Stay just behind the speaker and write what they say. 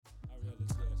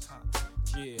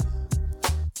Yeah,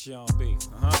 John B.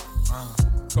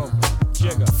 Cobra,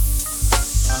 Jigga.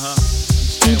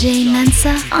 DJ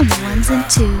Mensa on the ones and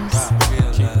twos.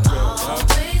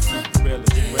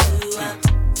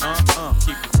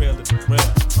 Keep it real, keep it real, keep it real.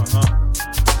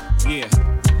 Yeah,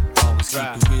 always keep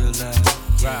it real,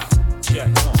 right. Yeah,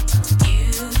 come on.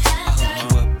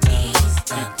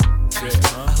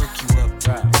 I hook you up,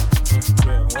 right.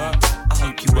 Real, what? I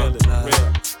hook you up,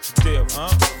 real. Still,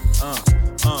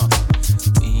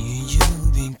 Me and you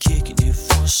been kicking it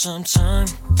for some time.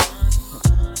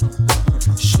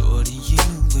 Shorty, you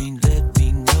ain't let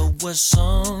me know what's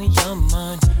on your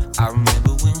mind. I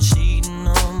remember when cheating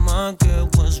on my girl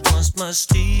was once my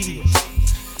steed.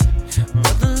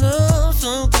 But the love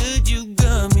so good, you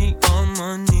got me on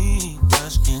my knees.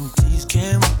 Asking, please,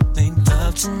 can we make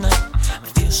love tonight? I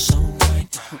feel so right,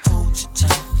 hold you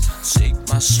tight. Take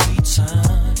my sweet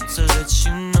time to let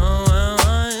you know how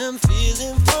I am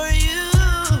feeling for you.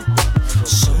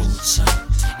 So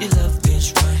tight, your love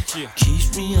is right,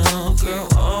 keeps me on, girl,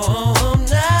 all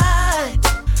night.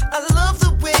 I love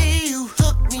the way you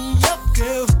hook me up,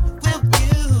 girl. Will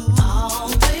you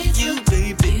always you,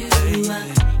 baby, baby,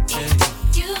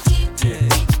 you keep it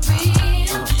real.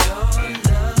 Your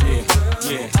love,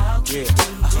 I'll keep it real.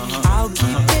 I'll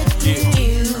keep it real.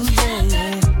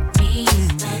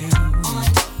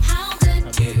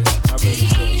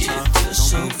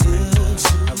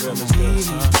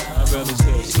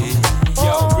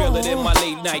 Yo, realer than my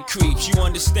late night creeps. You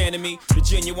understanding me? The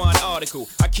genuine article.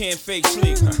 I can't fake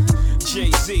sleep.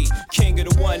 Jay-Z, king of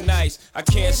the one nights. I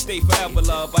can't stay forever,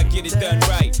 love. I get it done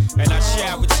right. And I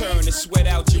shall return to sweat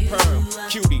out your perm.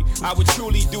 Cutie, I would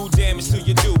truly do damage to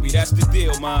your doobie. That's the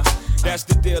deal, ma. That's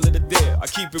the deal of the deal. I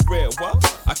keep it real. What?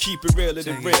 I keep it realer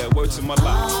than real. Words of my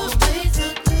life.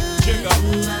 Jigga.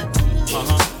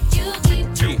 You keep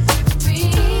it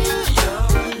real.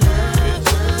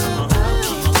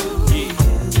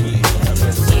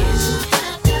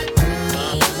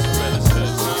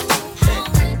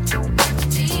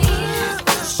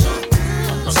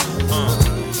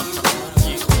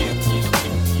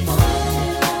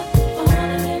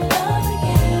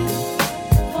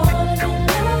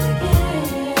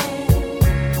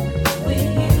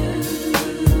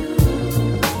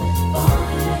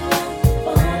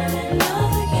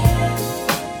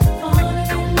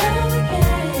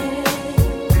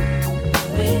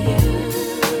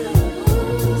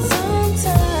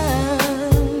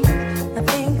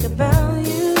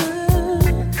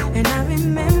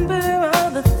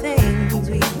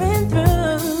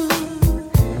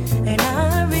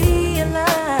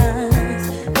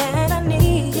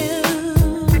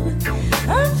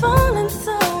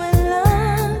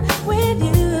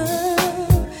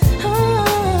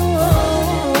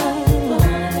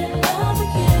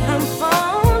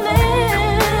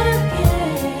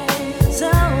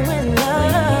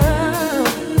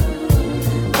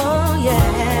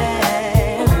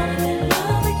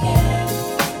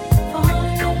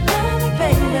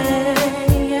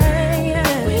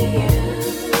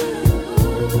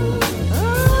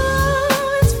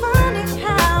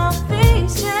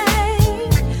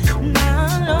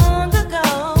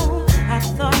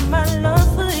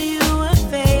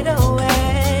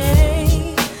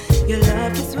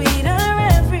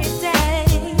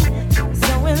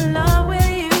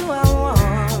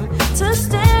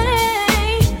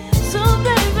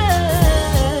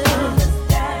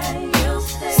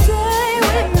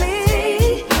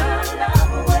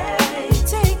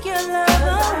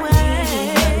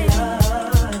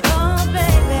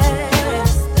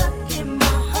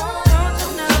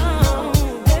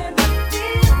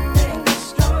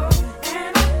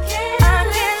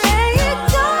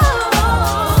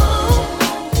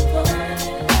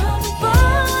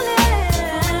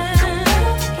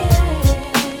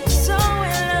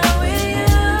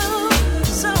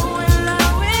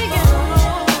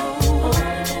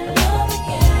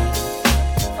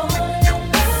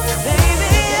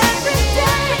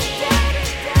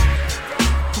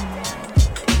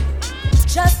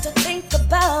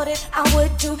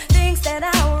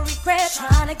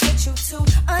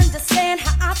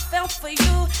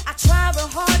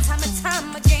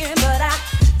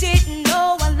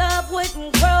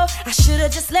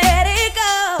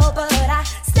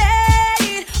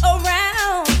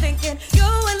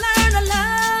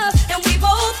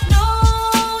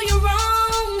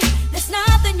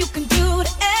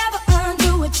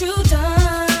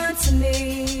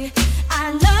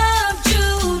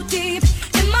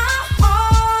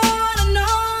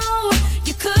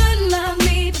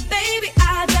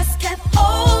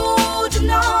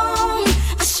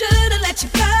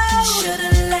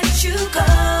 Should've let you go.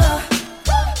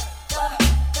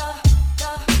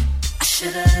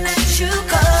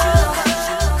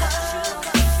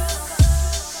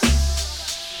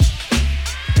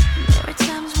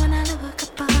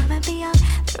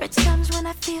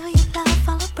 love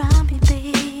all around me,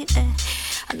 baby.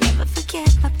 I'll never forget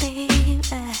my baby.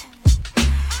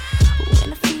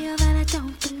 When I feel that I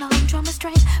don't belong, draw my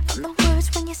strength from the words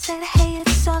when you said, hey,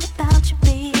 it's all about you,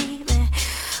 baby.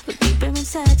 Look deeper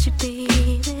inside you,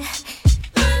 baby.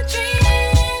 My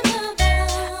dream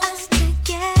about us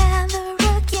together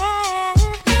again.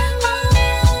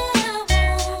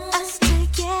 Us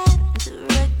together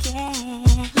again.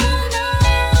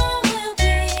 We'll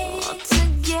be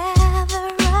together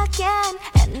again.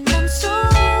 And I'm so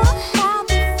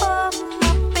happy for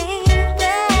my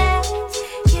baby.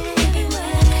 Yeah,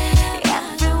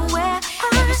 everywhere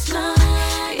I smile,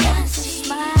 every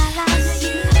smile I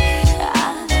see, I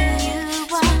know you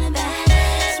are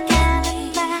there, smiling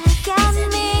back at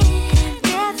me,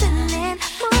 dancing in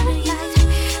moonlight.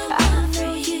 I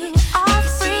know you are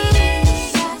free,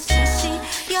 just to see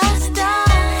your star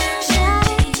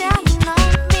shining down on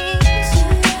me.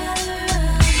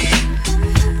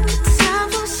 Time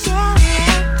will share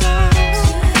again.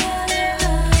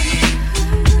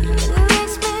 It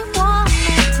makes me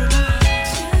wanna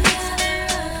dance.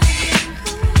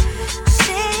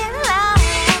 Say it loud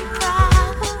and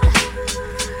proud.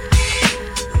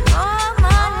 Oh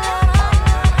my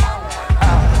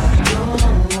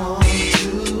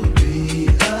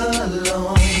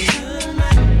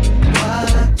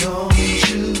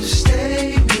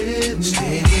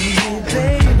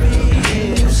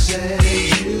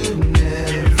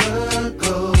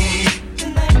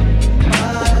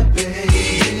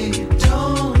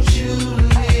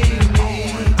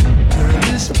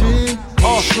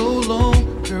So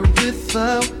long, girl,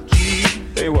 without you.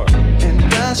 Hey, what? And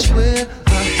I swear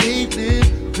I hate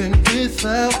living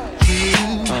without you.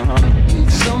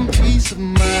 Need some peace of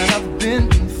mind, I've been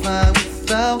fine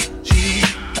without you.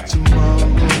 Tomorrow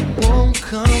won't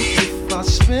come if I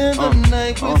spend the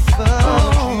night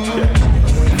without you.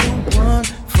 You're the one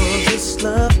for this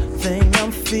love thing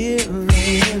I'm feeling,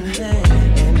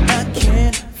 and I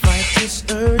can't fight this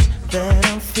urge that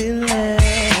I'm feeling.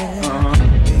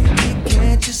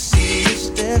 Can't you see this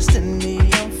destiny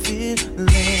I'm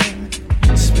feeling?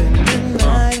 Spend the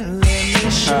night and let me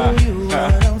show you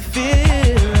what I'm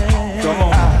feeling. Come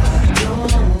on. I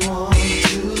don't want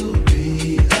to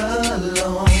be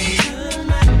alone.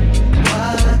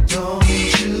 Why don't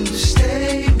you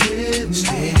stay with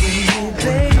me,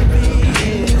 baby?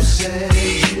 You said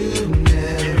you'd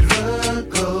never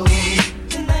go.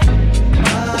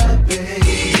 My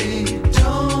baby,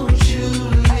 don't you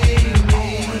leave me.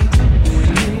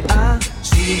 I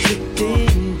secretly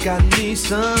think I need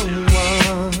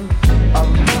someone of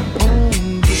my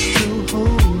own just to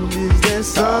hold. Is there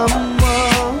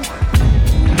someone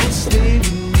who will stay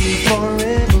with me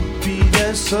forever? Be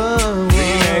that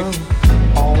someone.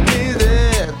 Only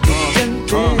there, big and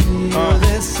thin. You're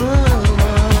that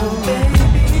someone.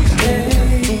 Baby, stay.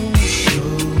 So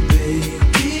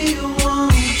baby,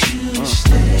 won't you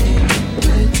stay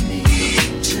with me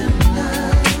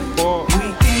tonight? We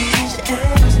can just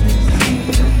ecstasy.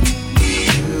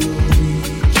 We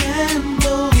can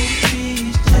both be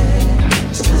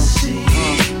ecstasy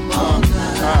all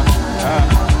night.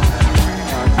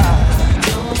 I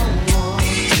don't want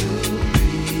to be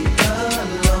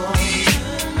alone.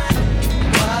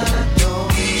 Why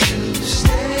don't you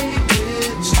stay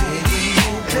with me,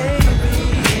 baby?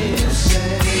 You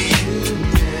said you'd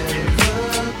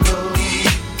never go.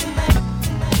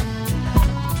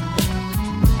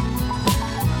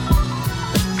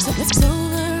 It's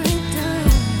over and done,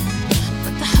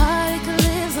 but the heartache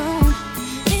lives on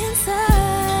inside.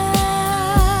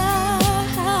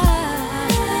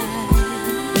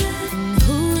 And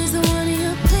who is the one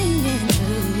you're clinging to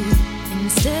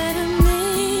instead of me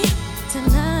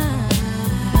tonight?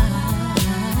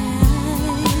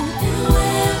 And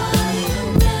where are you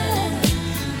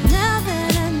now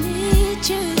that I need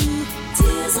you?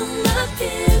 Tears on my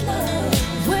pillow.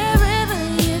 Wherever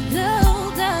you go,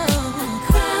 go.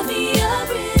 Cry me a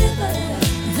river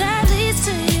that leads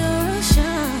to your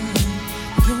ocean.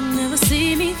 You'll never see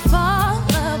me fall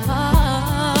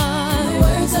apart. The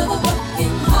words of a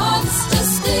broken heart is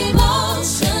just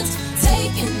emotions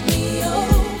taking me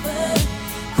over.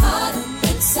 Caught up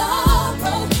in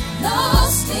sorrow,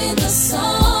 lost in the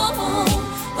song.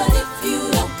 But if you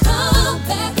don't come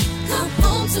back, come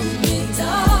home to me,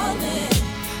 darling.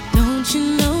 Don't you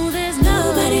know there's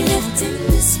nobody left in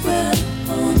this world?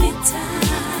 Hold me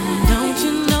tight. Don't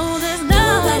you know there's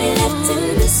nobody left in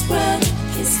this world?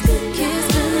 Kiss goodnight.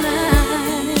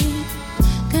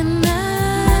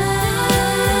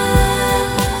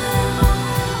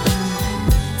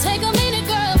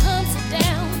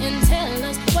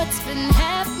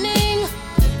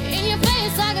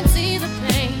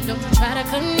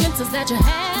 promises that you're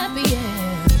happy,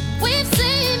 yeah. We've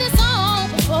seen this all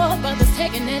before, brothers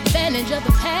taking advantage of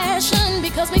the passion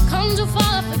because we come too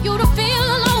far for you to feel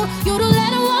alone, you to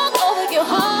let it walk over your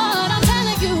heart. I'm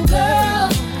telling you, girl,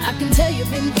 I can tell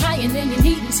you've been crying and you're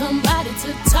needing somebody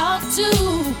to talk to.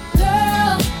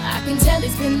 Girl, I can tell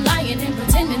he's been lying and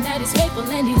pretending that he's faithful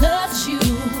and he loves you.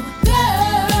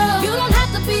 Girl, you don't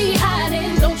have to be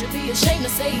hiding, don't you be ashamed to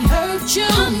say he hurt you.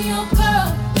 I'm your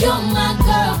girl, you're my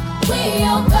girl, we're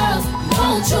your girls.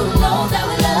 Won't you know that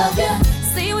we love you?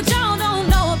 See, what y'all don't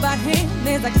know about him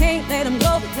is I can't let him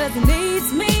go because he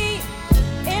needs me.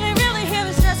 It ain't really him,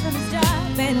 it's stress from his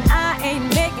job, and I ain't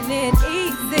making it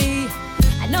easy.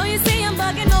 I know you see him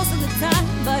bugging most of the time,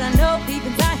 but I know deep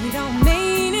inside he don't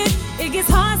mean it. It gets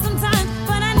hard sometimes,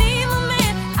 but I need my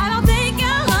man. I don't think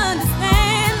you'll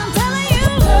understand. I'm telling you,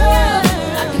 girl,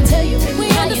 I can tell you we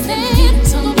understand.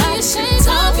 Somebody should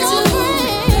talk to you.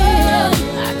 Girl,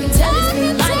 I can tell he's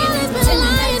been lying and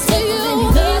pretending that he's faithful and he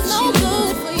loves you.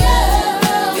 Good for you.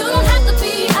 You don't have to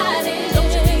be hiding.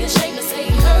 Don't you be ashamed to say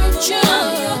he hurt you.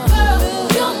 I'm your girl,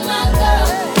 you're my girl,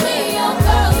 we're your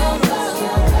girl, your girl,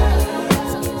 your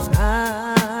girl.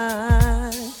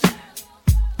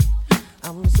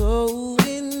 I'm so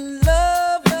in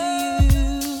love with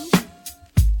you.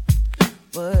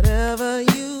 Whatever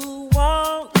you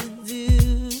want to do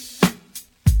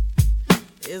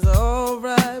is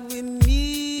alright with me.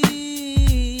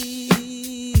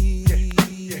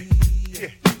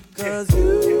 'Cause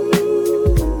you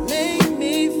make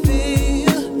me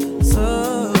feel so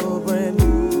brand new.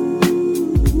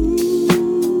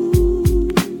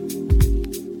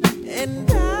 And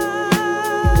I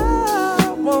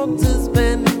want to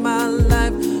spend my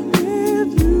life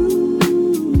with you.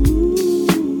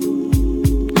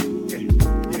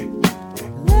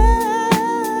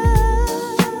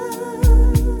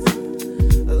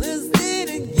 Let's stay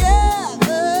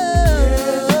together,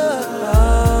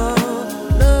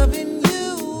 loving you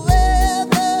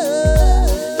weather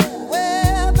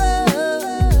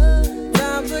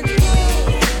times are good,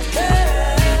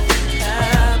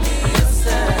 I'll be your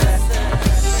side.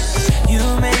 You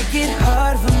make it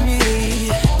hard for me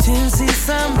to see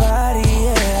somebody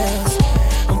else.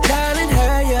 I'm calling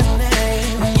her your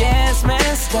name, yes,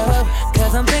 messed up,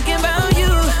 'cause I'm thinking about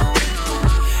you.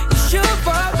 It's your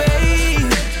fault,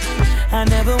 babe. I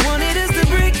never wanted us to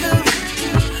break up,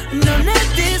 no, not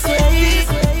this way.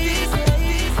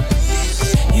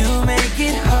 You make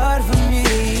it hard for me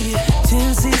to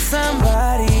see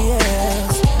somebody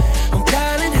else. I'm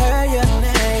calling her your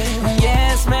name,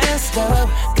 yes, messed up,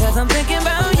 'cause I'm thinking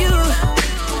about you.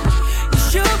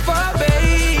 It's your fault,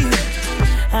 babe.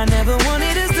 I never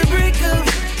wanted us to break up,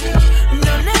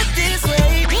 no, not this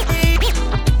way.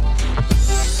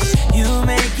 You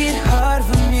make it hard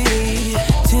for me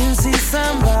to see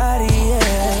somebody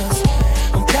else.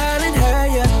 I'm calling her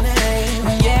your name,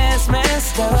 yes,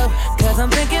 messed up, 'cause I'm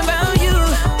thinking about you.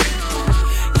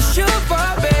 It's your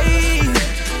fault, babe.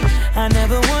 I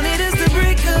never wanted us to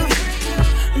break up,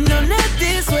 no, not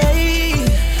this way.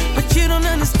 But you don't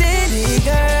understand it,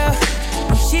 girl.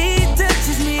 When she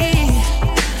touches me,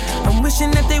 I'm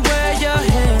wishing that they were your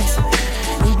hands.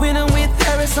 And when I'm with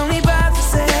her, it's only about the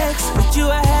sex. With you,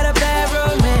 I had a bad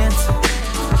romance.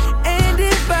 And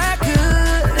if I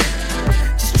could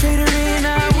just trade her in,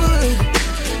 I would.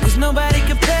 'Cause nobody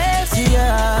compares to you,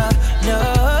 no.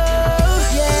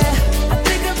 Yeah, I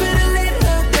think I better let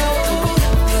her go.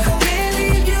 I can't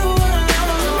leave you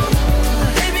alone.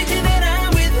 Everything that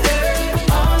I'm with her,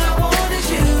 all I want is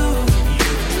you.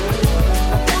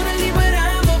 I wanna leave, but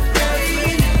I'm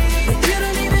afraid that you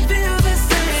don't even feel the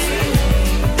same.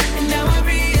 And now I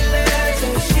realize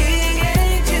that she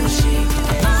ain't you.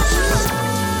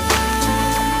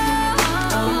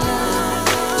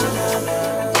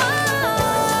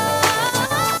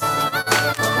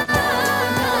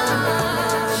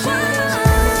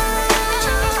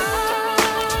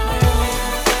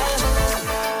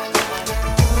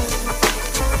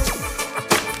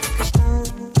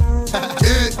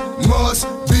 It must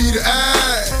be the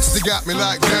ass that got me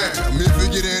like damn. If it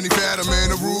get any fatter, man,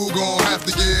 the rule gon' have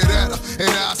to get at her.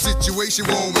 And our situation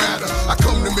won't matter. I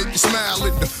come to make you smile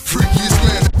in the freakiest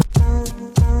manner.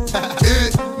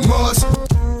 It must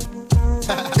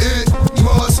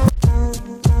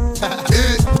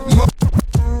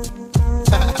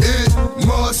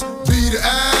be the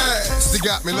ass that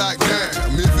got me like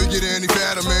damn. If it get any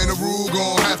fatter, man, the rule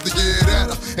gon' have to get at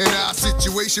her. And our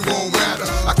situation won't matter.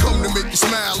 I come to make you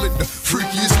smile in the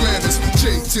freakiest manners.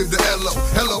 J to the L-O,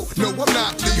 hello, no, I'm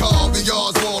not Lee Harvey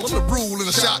Oswald. I'm the rule in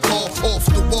a shot call off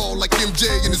the wall like MJ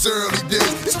in his early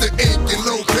days. It's the Ink and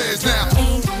Lopez now.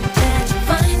 ain't that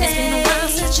funny? It's been a while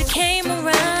since you came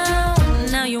around.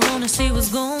 see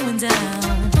what's going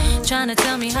down. Trying to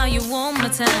tell me how you want my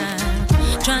time.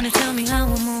 Trying to tell me how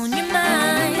I'm on your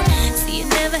mind. See, it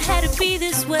never had to be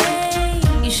this way.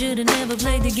 You should've never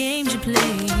played the games you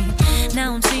played.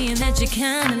 Now I'm seeing that you're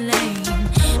kinda lame,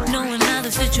 knowing how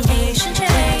the situation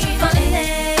changed.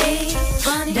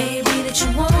 Funny, baby, that you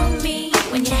want me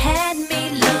when you had me.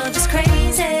 Love is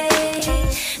crazy.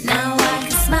 Now I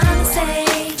can smile and say,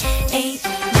 ain't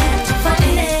that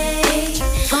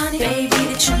funny, baby,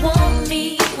 that you want me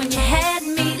when you had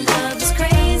me. Love is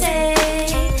crazy.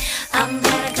 I'm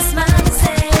glad I can smile and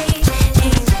say,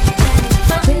 ain't that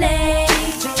funny.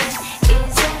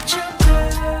 Is that your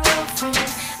girlfriend?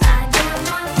 I got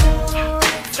my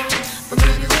boyfriend, but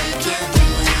maybe we can be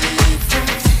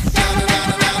friends.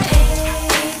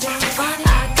 Funny, I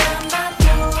got my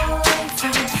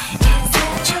boyfriend. Is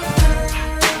that your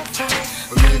girlfriend?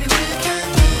 But maybe we can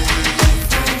be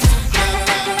friends.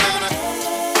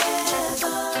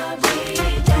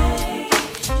 Every day,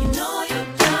 you know you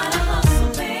gotta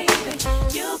hustle, baby.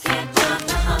 You can't stop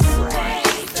the hustle,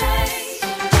 baby.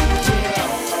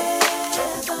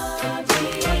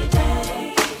 Every day,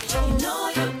 you know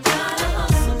you gotta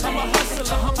hustle, baby. I'm a hustler,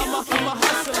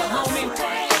 homie.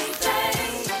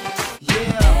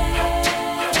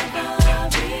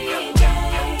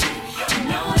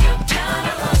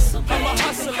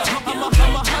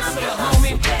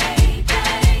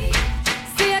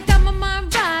 See, I got my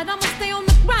mind right. I'ma stay on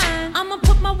the grind. I'ma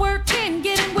put my work in,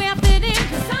 getting where I fit in.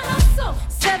 'Cause I hustle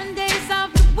 7 days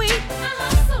of the week. I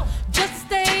hustle just to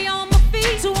stay on my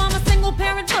feet. To all my single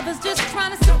parent mothers just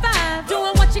trying to survive,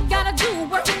 doing what you gotta do,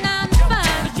 working 9 to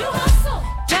 5. You hustle,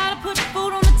 gotta put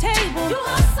food on the table. You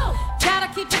hustle, gotta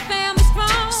keep your family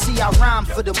strong. See, I rhyme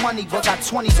for the money, but got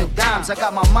 20s and dimes. I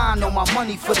got my mind on my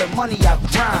money for the money I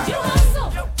grind. You hustle,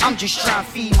 I'm just trying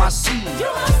to feed my seed, you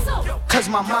hustle. cause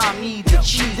my mom need the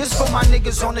cheese. This for my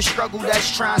niggas on the struggle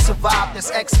that's trying to survive. That's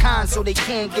ex-con so they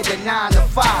can't get a 9 to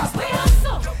 5. We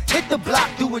hustle, Hit the block,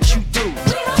 do what you do, we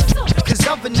hustle. cause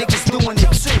other niggas doing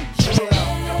it too.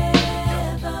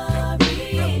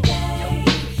 Every day,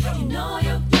 you know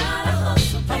you gotta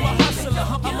hustle, baby. I'm a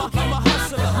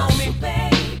hustler, homie.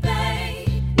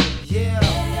 Baby. Yeah.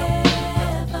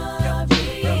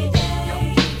 Every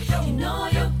day, you know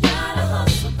you gotta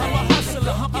hustle, baby. I'm a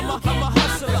hustler,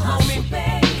 homie.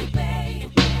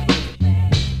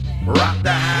 Rock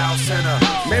the house center.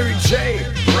 Mary J,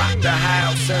 rock the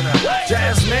house center.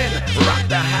 Jasmine, rock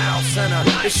the house center.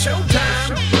 It's showtime,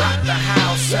 rock the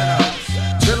house center.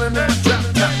 Chillin' in the drop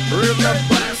top, real love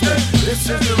blaster. This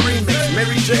is the remix,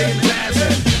 Mary J and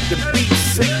Jasmine. The beat's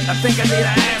sick, I think I need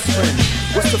an aspirin.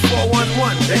 What's the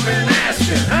 411? They've been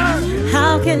asking, huh?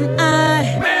 How can I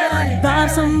love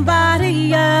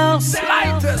somebody else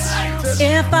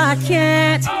if I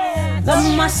can't love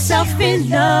myself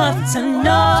enough to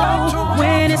know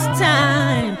when it's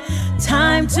time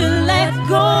to let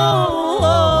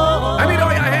go? I need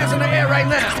all your hands in the air right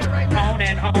now.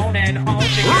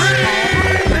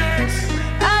 Remix.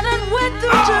 I done went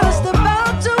through just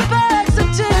about 2 bags of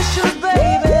tissues,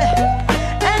 baby,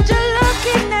 and you're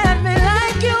looking at me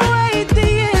like you ain't the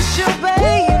issue,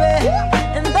 baby.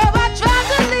 And though I tried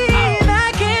to leave, I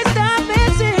can't stop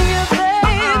missing you,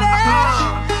 baby.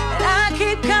 And I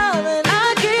keep coming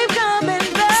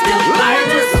back. Still Light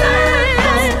it.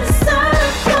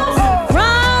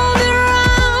 Round and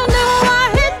round, and why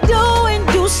it doing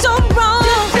you so wrong?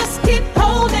 You just keep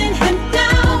holding him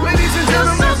down. Ladies and You're so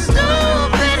gentlemen.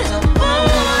 stupid,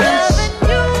 loving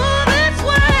you this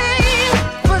way.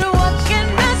 But what can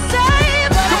I say?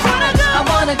 But I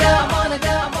wanna go.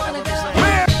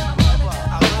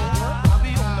 I'll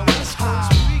be on the West Coast,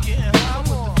 we getting high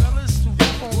with the fellas who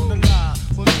up on the line.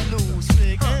 When we lose,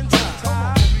 big and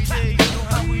tight. Every day, you know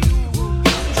how we do.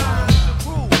 Trying with the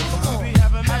crew, we be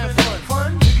having mad fun.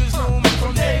 Niggas know me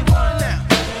from day one now.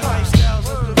 Lifestyles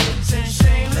of the rich and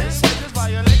shameless. Niggas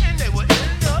violating, they will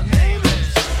end up nameless.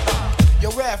 Yo,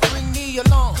 ref, bring me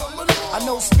along. I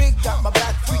know Spig got my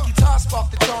back, freaky toss off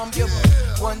the charm giver.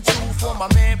 1, 2 for my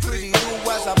man, pretty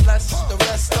new as I bless the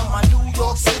rest of my New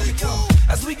York City crew.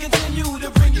 As we continue to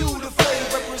bring you the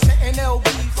flavor, representing LB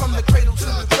from the cradle to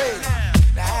the grave.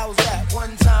 Now how's that?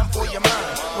 One time for your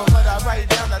mind. Well, what I write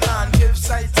down the line, give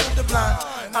sight to the blind.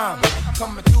 I'm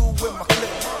coming through with my clip.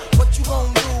 What you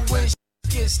gonna do when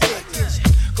gets thick? Is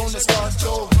you gonna start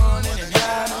your running and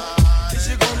hiding? Is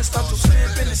you gonna start to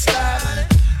slip and sliding?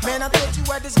 Man, I thought you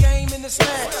had this game in the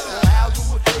smash. How you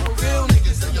would play with real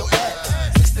niggas in your ass?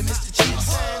 Mr.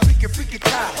 Cheeks, freaky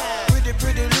Kai, pretty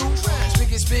Lou,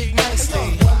 big nice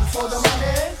day. 1 for the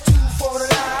money, 2 for the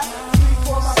lie, 3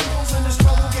 for my peoples in the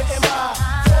struggle getting by.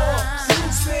 4,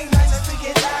 you swing nice and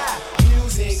freaky high.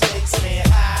 Music makes me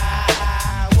high.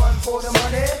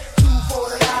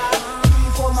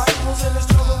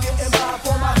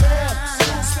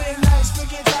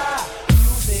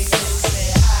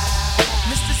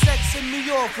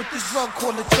 with this drug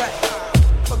called the track.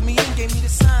 Plug me in, gave me the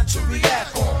sign to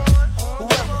react on.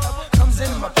 Whoever comes in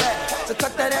my path to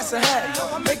cut that ass a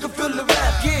hat, make her feel the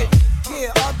rap.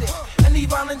 Yeah, all day. Any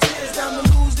volunteers down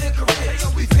to lose their careers.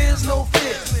 We fears no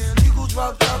fears. Legal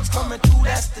drug thugs coming through,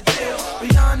 that's the deal.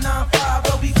 Beyond 9-5,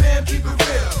 but we fam, keep it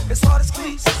real. It's hard as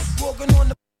cleats, walking on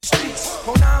the streets.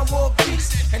 09 war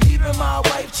peace, and even my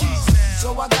wife cheats.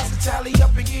 So I got to tally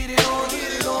up and get it on.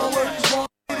 Work is on,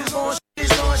 shit is on, shit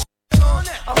is on, shit is on.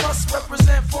 I must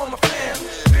represent for my fam.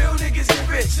 Real niggas get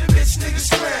rich, bitch niggas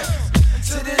scram.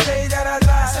 To the day that I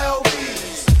die,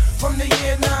 LBs. From the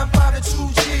year 95 to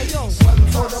 2G.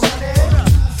 For the money,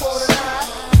 for the night.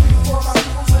 For my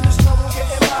peoples in the struggle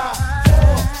getting by.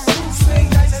 Two swing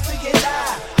nights to get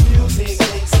high. Music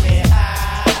makes me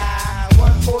high.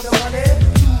 One for the money,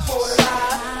 two for the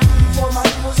night. For my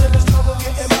peoples in the struggle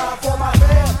getting by. For my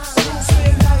fam, two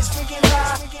swing nights to get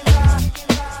high.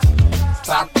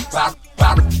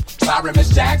 Sorry, Miss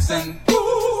Jackson.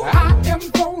 Ooh, I am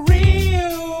for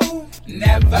real.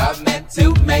 Never meant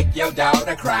to make your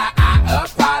daughter cry. I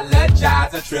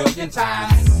apologize a trillion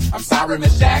times. I'm sorry,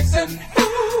 Miss Jackson.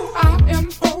 Ooh, I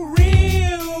am for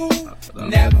real.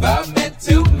 Never meant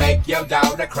to make your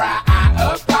daughter cry.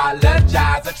 I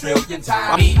apologize a trillion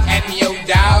times. Me and your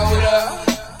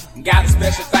daughter got a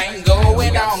special thing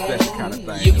going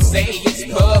on. You say it's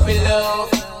puppy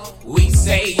love, we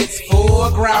say it's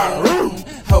full grown.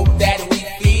 Hope that we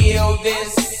feel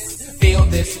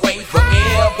this way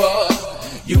forever.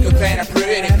 You can plan a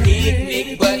pretty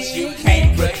picnic, but you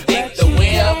can't predict the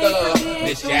weather.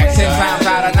 Miss Jackson. 10 times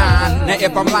out of 9. Now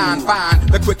if I'm lying, fine.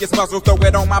 The quickest muzzle, throw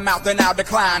it on my mouth and I'll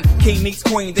decline. King meets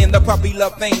queen, then the puppy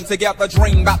love thing. Together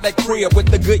dream about that crib with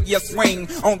the Goodyear swing.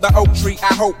 On the oak tree,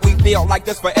 I hope we feel like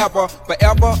this forever.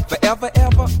 Forever, forever,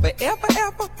 ever, forever,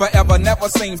 ever. Forever never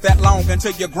seems that long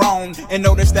until you're grown. And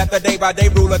notice that the day-by-day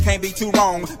ruler can't be too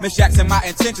wrong. Miss Jackson, my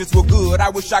intentions were good. I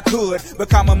wish I could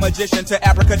become a magician to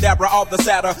abracadabra all the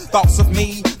sadder. Thoughts of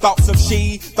me, thoughts of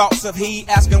she, thoughts of he.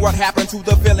 Asking what happened to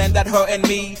the feeling that her and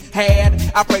me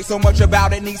had. I pray so much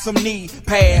about it, need some knee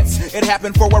pads. It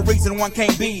happened for a reason, one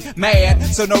can't be mad.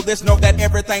 So know this, know that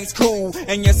everything's cool.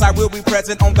 And yes, I will be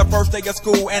present on the first day of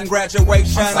school and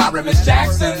graduation. I'm sorry, Miss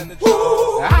Jackson.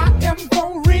 Ooh, I am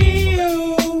for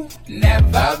real.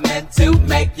 Never meant to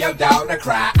make your daughter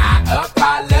cry. I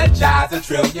apologize a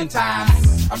trillion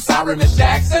times. I'm sorry, Miss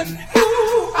Jackson.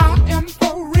 Ooh, I am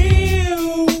for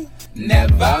real.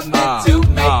 Never meant to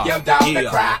make your daughter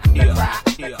cry. With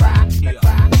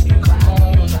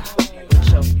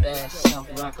your best self,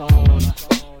 rock on.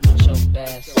 With your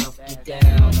best self, get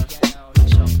down.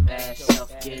 With your best self,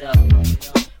 get up.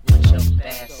 With your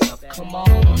best self, come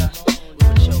on.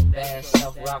 With your best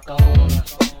self, rock on.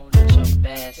 With your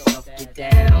best self, get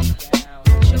down.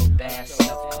 With your best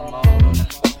self, come on.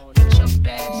 With your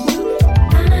best self.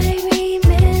 I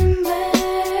remember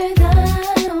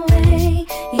the way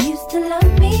you used to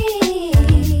love me.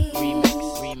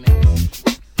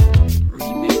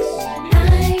 I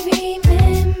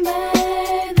remember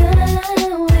the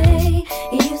way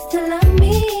you used to love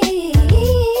me.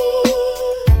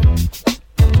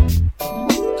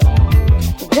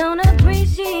 Don't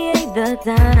appreciate the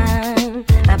time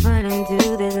I put into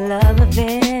this love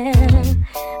affair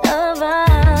of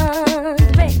us,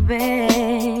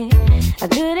 baby. I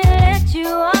couldn't let you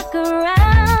walk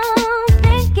around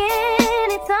thinking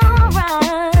it's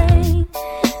alright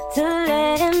to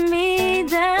let me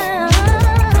down.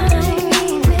 I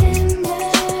remember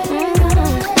the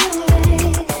way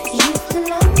you used to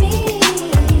love me.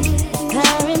 I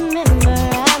remember.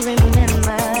 I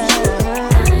remember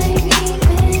the way you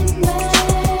used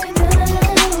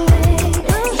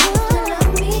to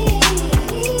love me.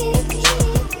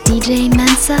 DJ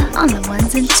Mensa on the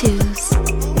ones and twos.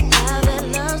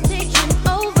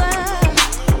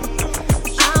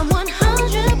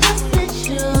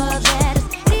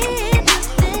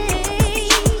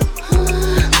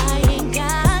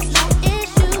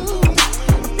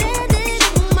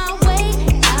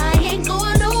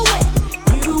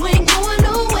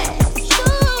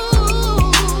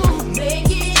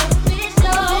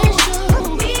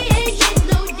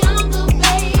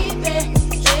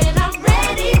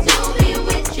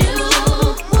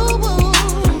 Woo woo.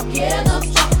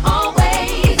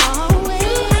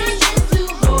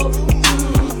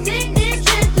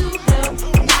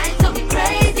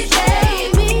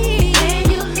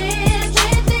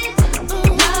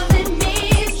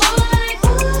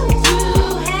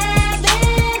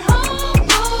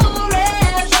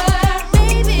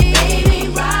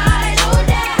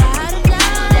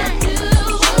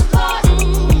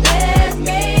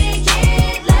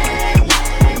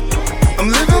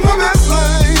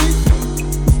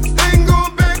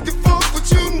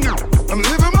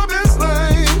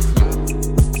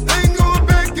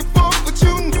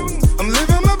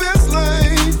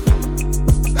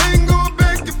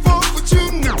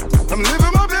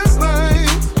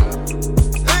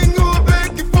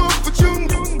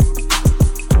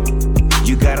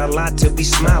 a lot to be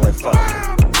smiling for.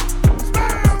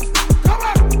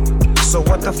 So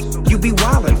what the you be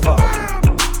wildin' for?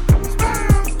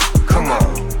 Come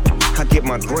on, I get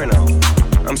my grin on.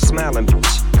 I'm smiling,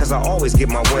 bitch, cause I always get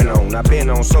my win on. I've been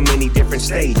on so many different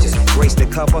stages, graced the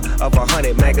cover of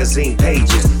 100 magazine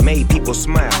pages, made people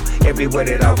smile everywhere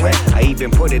that I went. I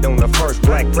even put it on the first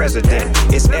black president.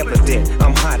 It's evident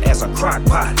I'm hot as a crock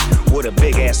pot, with a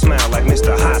big ass smile like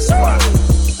Mr. Hot Spot.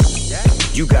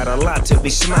 You got a lot to be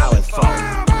smiling for.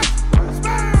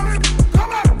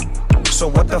 So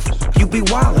what the you be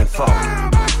wildin' for?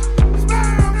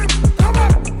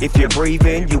 If you're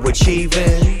breathing, you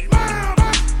achieving.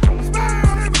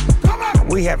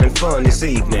 We having fun this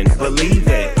evening, believe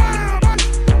it.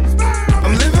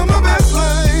 I'm living my best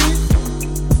life.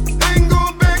 Ain't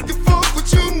going back and forth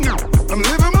with you now. I'm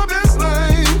living my best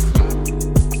life.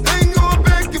 Ain't going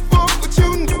back and forth with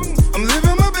you now. I'm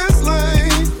living my best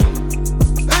life.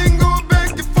 Ain't going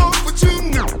back and forth with you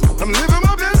now. I'm living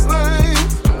my best life.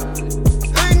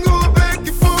 Ain't going back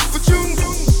and forth with you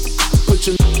now. Put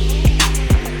your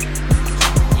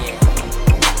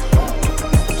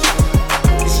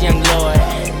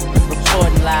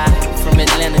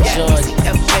Atlanta, Georgia,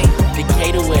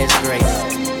 Decatur, where it's great.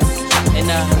 And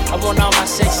I want all my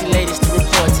sexy ladies to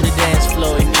report to the dance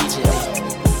floor immediately.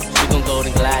 We gon' go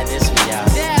and glide this one, y'all.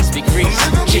 Speak Greece.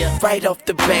 Yeah. Right off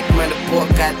the back, man, the boy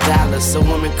got dollars, so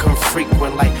women come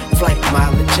frequent like flight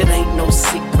mileage. It ain't no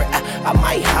secret. I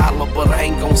might holler, but I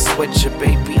ain't gon' sweat you,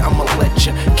 baby. I'ma let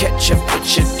you catch up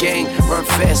with your gang. Run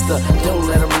faster, don't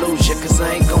let them lose you, cause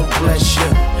I ain't gon' bless you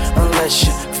unless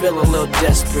you feel a little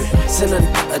desperate. Send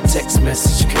a text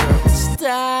message, girl.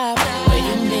 Stop, wait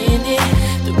a minute.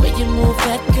 The way you move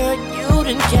that girl, you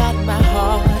done got my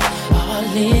heart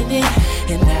all in it.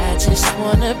 And I just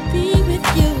wanna be with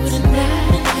you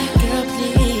tonight. Girl,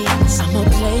 please, I'm a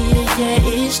player,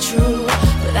 yeah, it's true,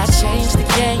 but I changed the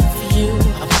game for you.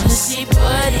 I wanna see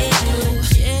what it do.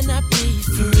 Can I be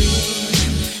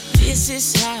free? This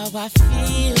is how I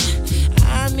feel.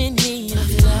 I'm in need of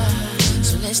love,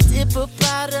 so let's dip up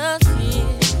out of here.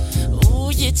 Ooh,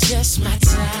 you're just my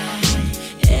type.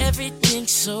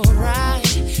 Everything's so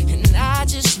right, and I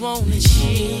just wanna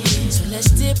cheer. So let's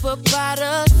dip up out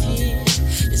of here.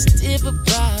 Let's dip up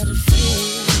out of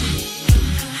here.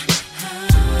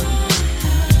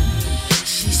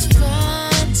 She's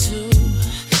fine too,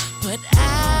 but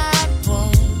I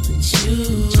want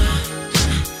you.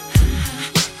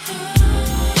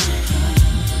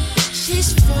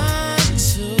 She's fine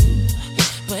too,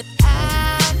 but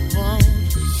I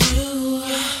want you.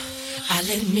 I'll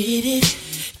admit it.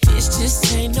 This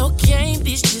just ain't no game,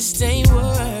 these just ain't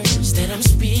words that I'm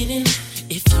speeding.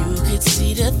 If you could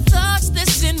see the thoughts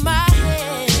that's in my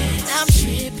head, I'm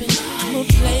tripping, I'm a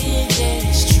player, yeah,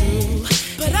 it's true,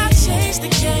 but I changed the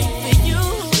game for you. I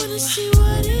wanna see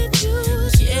what it do.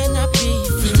 Can I be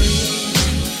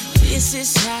free? This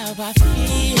is how I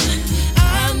feel.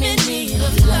 I'm in need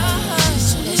of love,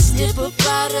 so let's dip up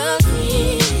out of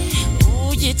here.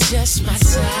 Ooh, you're just my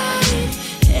type.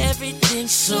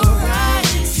 Everything's so right,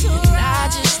 and I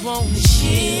just wanna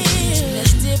share. So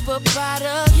let's dip up out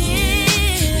of here.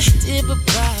 Let's dip up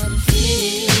out of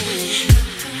here.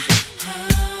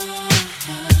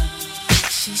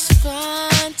 She's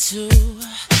fine too,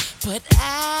 but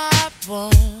I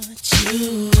want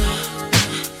you.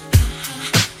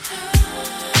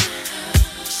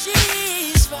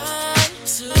 She's fine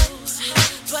too,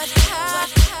 but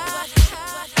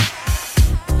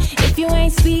if you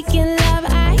ain't speaking love,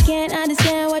 I can't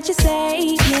understand what you're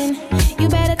saying. You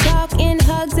better talk in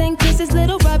hugs and kisses,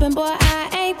 little rubbing, boy, I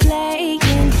ain't playing.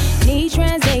 Need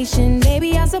translation,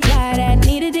 baby, I'll supply that.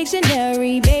 Need a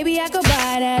dictionary, baby, I could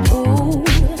buy that. Ooh,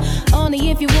 only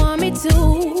if you want me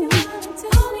to.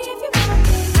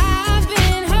 I've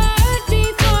been hurt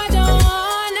before, don't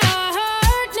wanna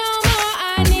hurt no more.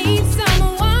 I need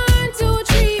someone to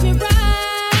treat me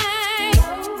right.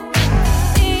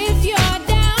 If you're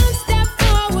down, step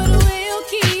forward, we'll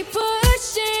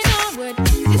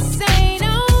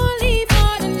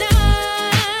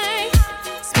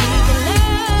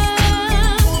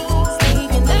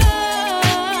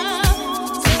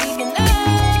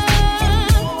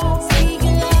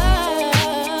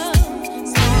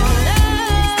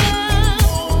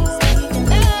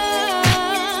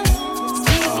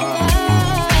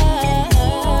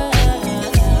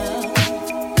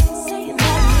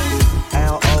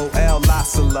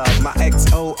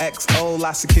roll,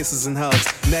 lots of kisses and hugs.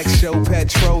 Next show,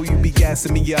 petrol, you be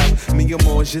gassing me up. Me and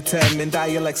more, je t'aime, and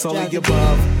dialects only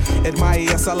above. Admire,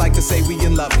 yes, I like to say we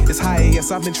in love. It's higher,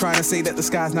 yes, I've been trying to say that the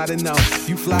sky's not enough.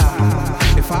 You fly.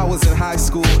 If I was in high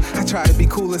school, I try to be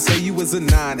cool and say you was a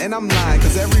 9. And I'm lying,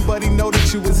 cause everybody know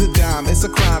that you was a dime. It's a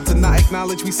crime to not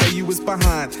acknowledge we say you was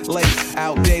behind. Late,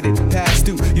 outdated, past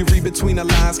due. You read between the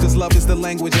lines, cause love is the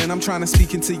language. And I'm trying to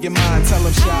speak into your mind. Tell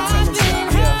them shy, tell them shy,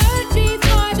 yeah.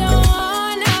 Before, don't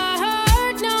wanna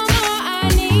hurt no more. I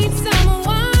need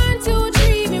someone to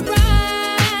treat me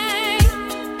right.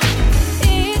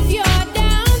 If you're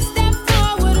down, step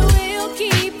forward. We'll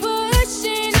keep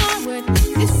pushing onward.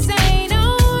 This ain't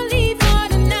only for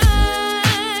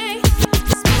tonight.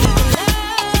 Speak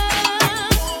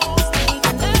love, speak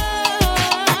love,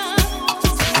 speak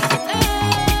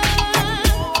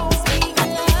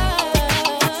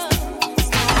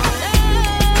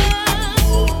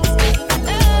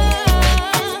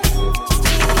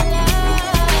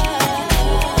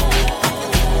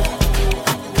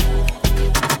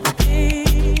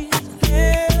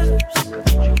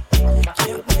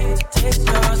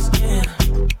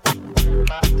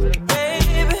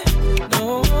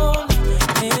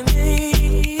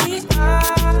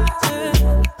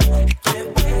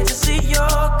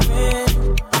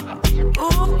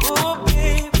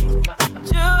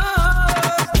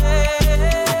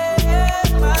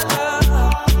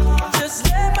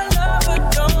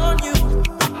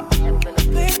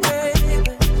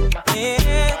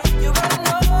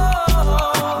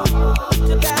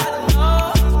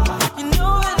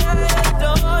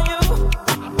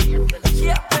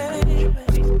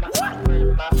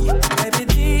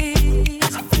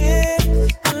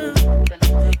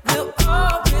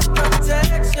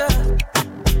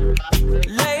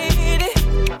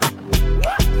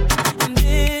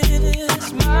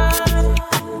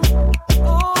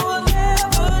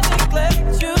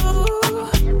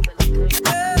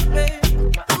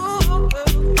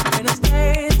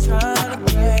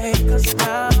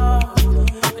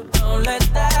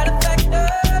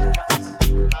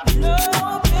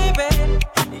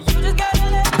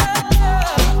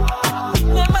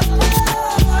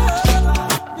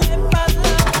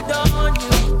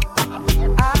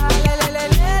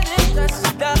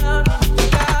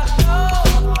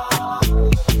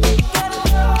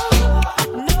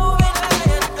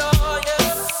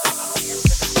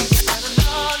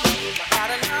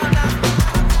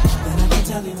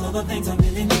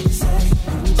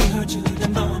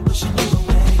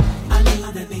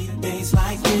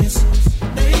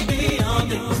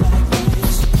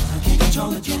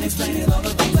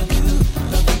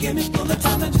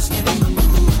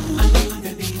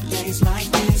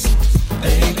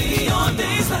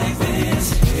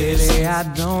I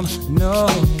don't know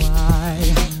why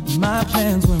my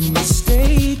plans were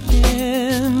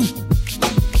mistaken.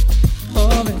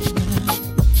 Oh, baby,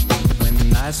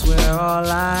 when I swear all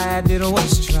I did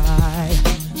was try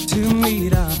to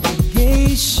meet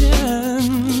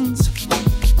obligations,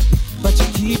 but you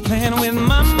keep playing with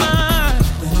my mind.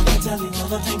 Then I can tell you all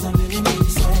the things I really need to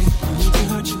say. I need to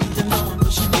hurt you, then know I'm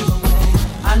pushing you away.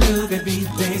 I knew there'd be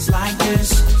days like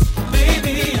this,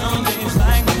 baby, on days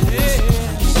like this.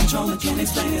 I can't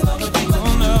explain it, all the things I do.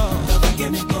 Don't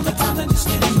forgive me for the time that you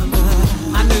spent in my mood.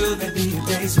 I knew there'd be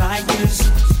days like this,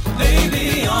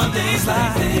 baby, on days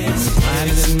like this.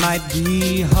 And it might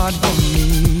be hard for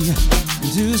me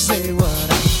to say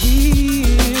what I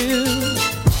feel.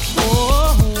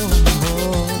 Oh,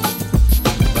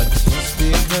 but just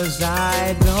because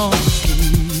I don't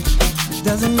see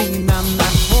doesn't mean I'm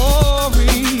not for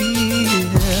real.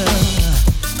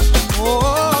 Oh.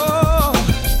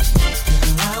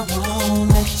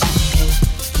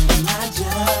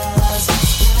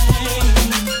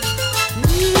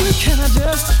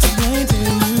 Just explain to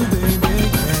you, baby,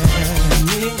 yeah.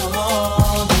 Need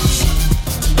all this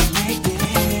to make it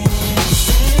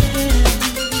sense.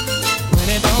 When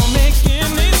it don't make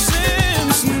any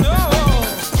sense, no.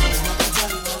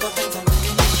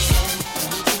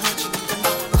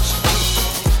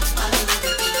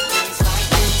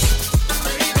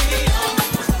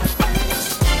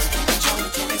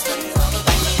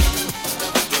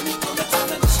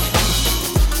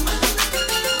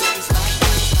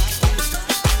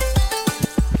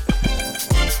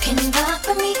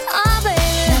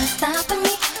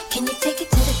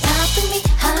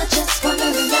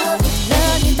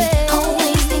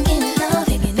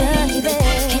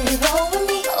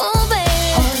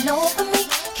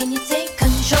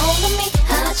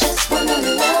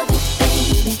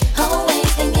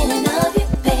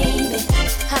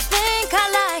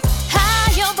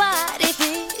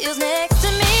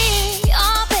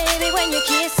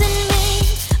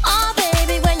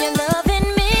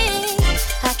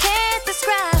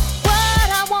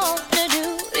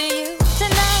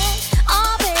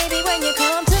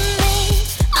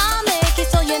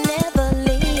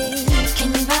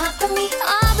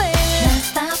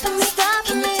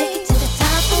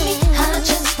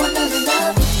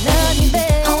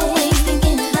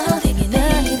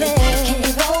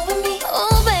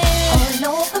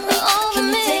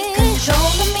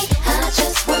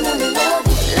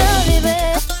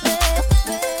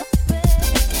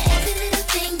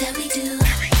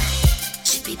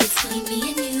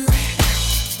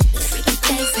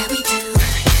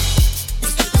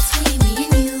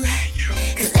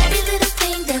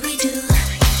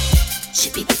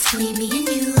 should be between me and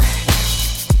you.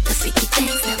 The freaky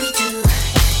things that we do,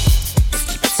 let's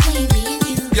keep between me and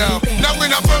you. Yo, now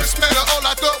when I first met her, all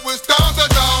I thought was dong a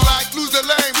dong. Like lose the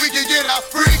lane, we can get out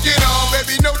freaking on.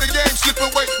 Baby, know the game, slip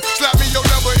away. Slap me your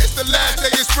number, it's the last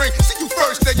day of spring. See you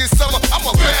first day in summer. I'm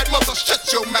a bad mother, shut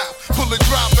your mouth. Pull a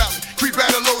drop out, creep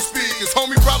at a low speed. Cause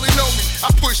homie probably know me.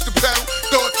 I push the pedal,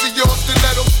 thought to your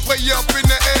stiletto. Way up in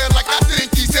the air like I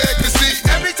think he's head to see.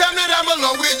 Every time that I'm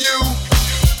alone with you,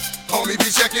 homie be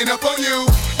checking up on you.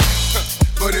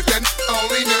 But if that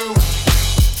only knew,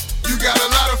 you got a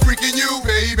lot of freaking you,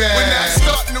 baby. When that's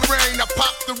starting to rain, I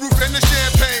pop the roof and the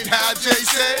champagne. How Jay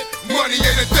said, money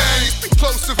ain't a thing. It's been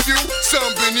close to few,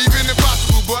 some been even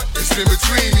impossible, but it's been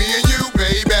between me and you,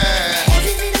 baby.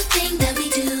 Every little thing that we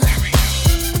do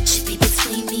should be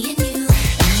between me and you.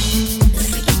 The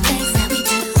freaky things that we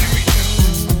do,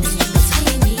 let's keep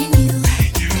between me and you.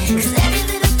 Cause every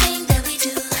little thing that we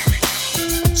do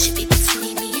should be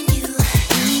between me and you.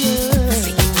 The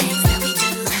freaky things that we do,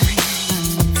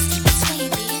 let's keep between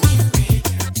me and you.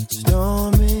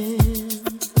 Storming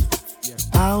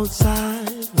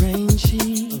outside, rain,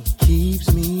 she keeps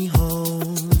me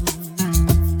home.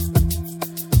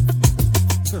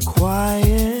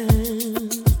 Quiet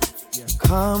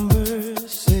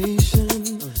conversation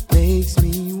makes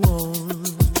me warm,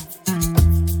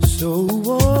 so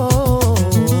warm.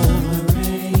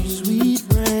 Rain, sweet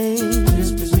rain,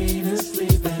 whispers me to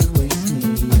sleep and wakes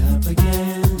me up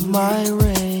again. My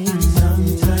rain,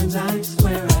 sometimes I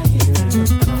swear I hear her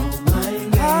call my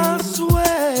name. I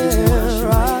swear,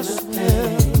 I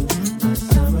swear, my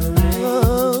summer rain.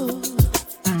 Oh.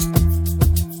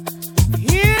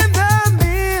 In the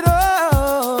middle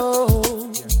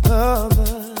of the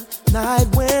night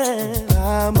when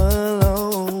I'm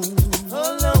alone,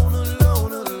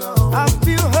 I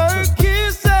feel her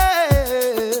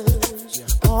kisses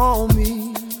on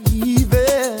me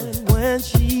even when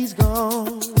she's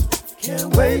gone.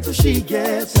 Can't wait till she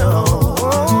gets home.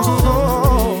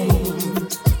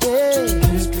 Hey.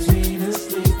 Whispers me to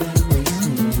sleep and wakes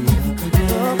me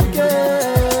up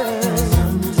again.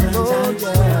 Sometimes I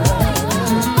swear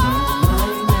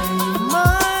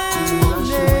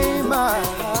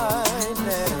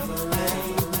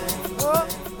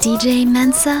DJ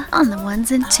Mensa on the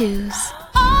ones and twos.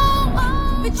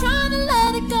 Been trying to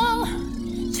let it go,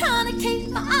 trying to keep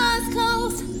my eyes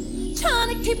closed, trying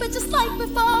to keep it just like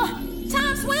before.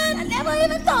 Times when I never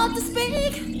even thought to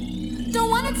speak. Don't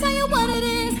wanna tell you what it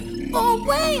is, oh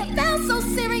way it felt so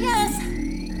serious.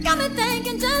 Got me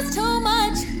thinking just too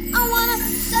much. I wanna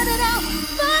shut it out,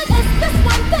 but it's this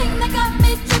one thing that got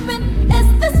me tripping.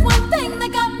 It's this one thing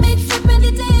that got me tripping.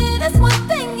 You did this one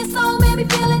thing, you saw me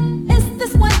feel it. It's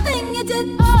this one thing you did.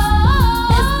 Oh,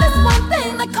 it's this one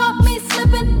thing that caught me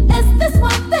slipping. It's this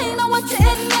one thing I want to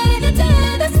admit it. You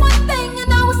did this one thing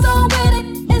and I was so with it.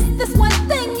 It's this one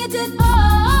thing you did. Oh,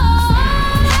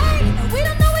 hey, we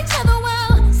don't know each other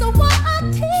well, so why I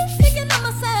keep picking on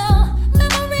myself.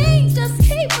 Memories just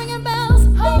keep ringing bells.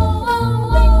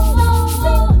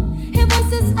 Hear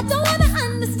voices I don't wanna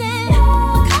understand.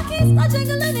 My car keys are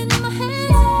jingling in my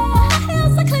head. My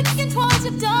heels are clicking towards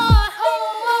your door.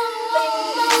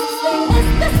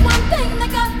 It's this one thing that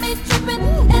got me tripping.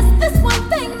 It's this one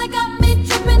thing that got me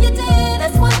tripping. You did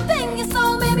this one thing, you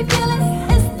saw me feel it.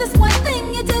 It's this one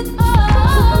thing you did. Oh,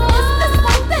 it's this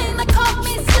one thing that caught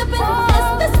me slipping. It's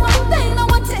this one thing I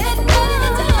want to admit it.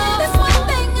 You did this one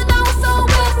thing and I was so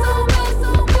bad, so bad,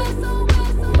 so bad, so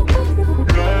bad, so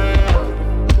bad.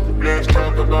 Let's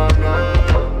talk about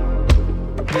love.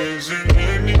 Isn't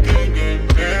anything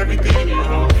and everything you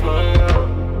offer?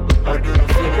 I didn't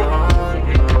feel it on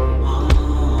you.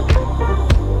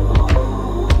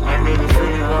 I didn't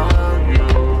feel it on you.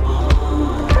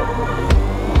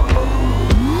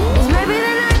 Maybe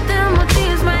the night that my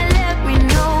tears might let me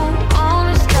know. All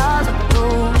the stars are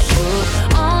close,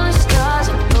 all the stars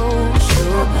are close,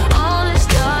 all the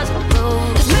stars are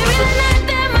close. Maybe the night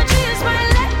that my tears might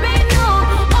let me know.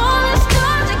 All the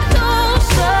stars are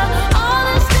closer, all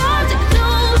the stars are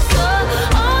closer,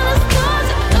 all the stars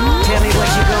are closer. Tell me what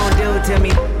you gon' do to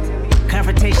me.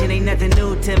 Confrontation ain't nothing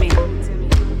new to me.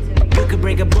 You could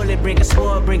bring a bullet, bring a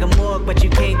sword, bring a morgue, but you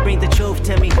can't bring the truth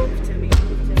to me.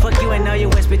 Fuck you and all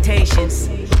your expectations.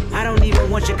 I don't even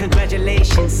want your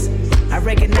congratulations. I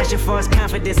recognize your false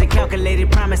confidence and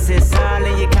calculated promises all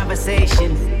in your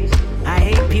conversation. I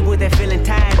hate people that feel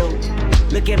entitled.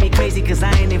 Look at me crazy cause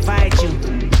I ain't invite you.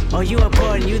 Oh, you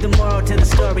important, you the moral to the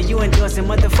story. You endorsing,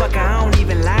 motherfucker, I don't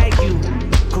even like you.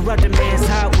 Corrupt a man's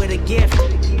heart with a gift.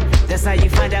 That's how you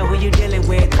find out who you dealing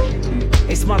with.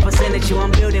 A smart percentage you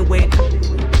I'm building with.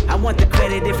 I want the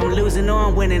credit if I'm losing or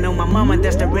I'm winning. On my mama,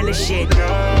 that's the realest shit.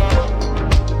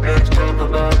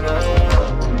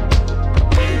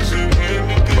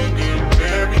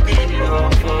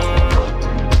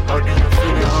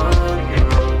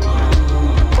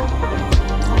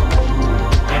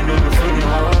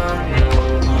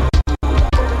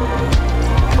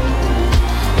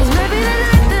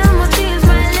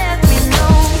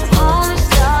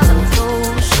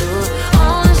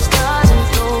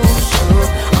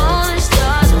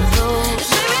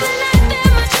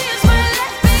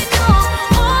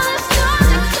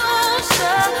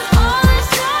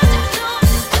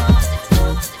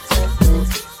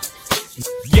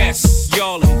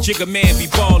 Jigga man be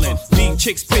ballin', mean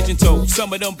chicks pigeon toe,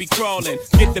 some of them be crawling.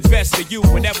 Get the best of you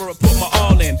whenever I put my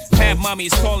all in. Have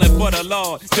mommies calling for the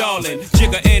law, darling.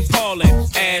 Jigga and Paulin',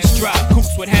 ass drop, coops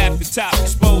with half the top,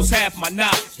 expose half my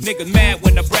knot. Niggas mad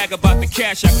when I brag about the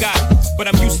cash I got, but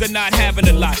I'm used to not having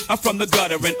a lot. I'm from the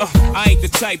gutter and I ain't the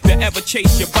type to ever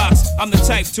chase your box. I'm the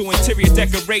type to interior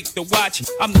decorate the watch.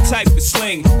 I'm the type to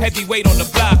sling heavyweight on the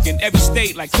block in every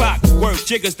state like clock. Word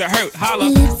jiggers to hurt, holla.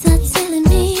 Your lips are telling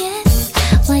me yes,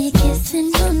 while you're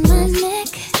kissing on my neck,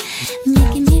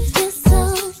 making me feel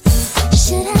so.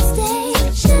 Should I stay?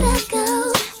 Should I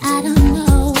go? I don't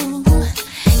know.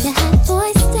 Your hot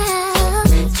boy style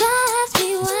drives me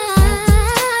wild,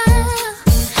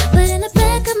 but in the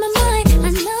back of my mind,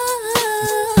 I know.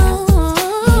 I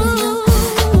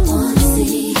wanna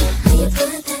see how you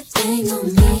put that thing on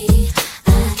me. I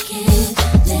can't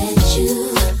let you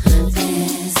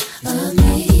pass of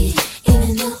me,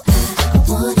 even though I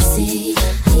wanna see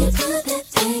how you put that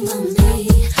thing on me.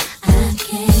 I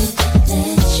can't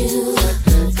let you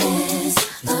pass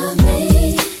of me.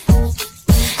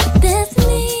 The best of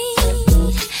me,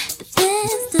 the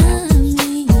best of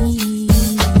me.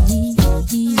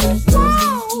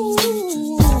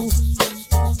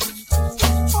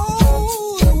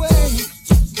 All the way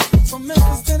from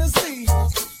Memphis, Tennessee.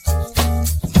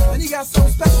 And he got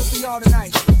something special for y'all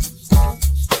tonight.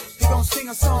 He gonna sing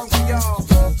a song for y'all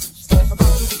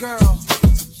about this girl.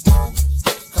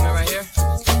 Coming right here?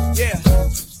 Yeah.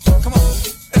 Come on.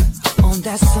 On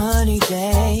that sunny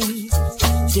day,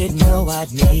 didn't know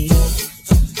I'd meet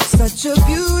such a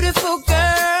beautiful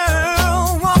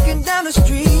girl walking down the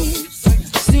street.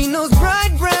 Seen those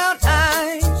bright brown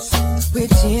eyes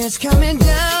with tears coming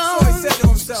down.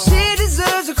 She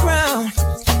deserves a crown.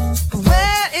 But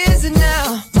where is it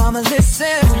now? Mama,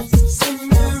 listen.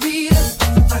 Senorita,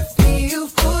 I feel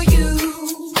for you.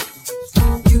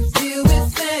 You deal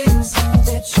with things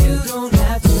that you don't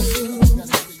have to do.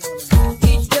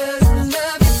 He doesn't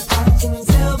love you, I can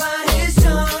tell by his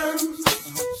charm.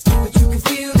 But you can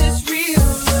feel this real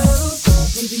love.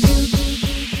 Maybe you.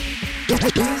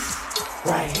 This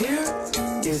right here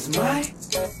is my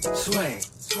sway.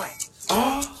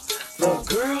 All the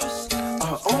girls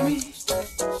are on me.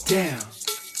 Damn.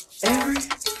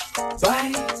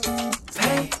 Everybody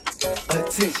pay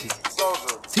attention.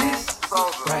 This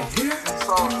right here is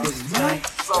my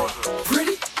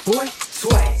pretty boy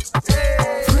sway.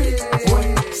 Pretty boy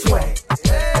sway.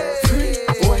 Pretty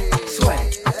boy sway.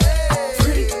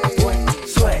 Pretty boy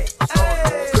sway.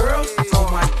 Girls on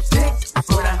my dick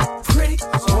when I pretty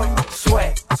boy sway.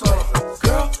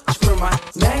 Girl, scream my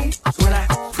name when I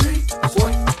pretty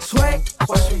boy sway.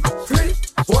 Watch me, pretty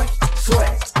boy sway.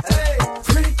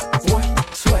 Pretty boy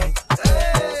sway.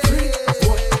 Pretty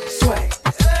boy sway.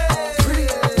 Pretty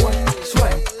boy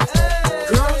sway.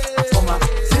 Girls on my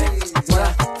dick when I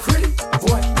pretty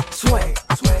boy sway.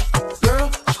 Girl,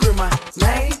 scream my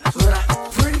name when I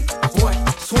pretty boy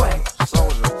sway.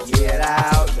 Get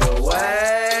out the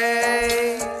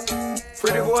way.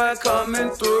 Pretty boy coming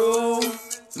through.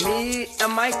 Me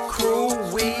and my crew,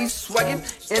 we swaggin'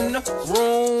 in the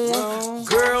room.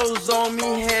 Girls on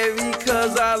me heavy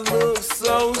cause I look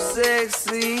so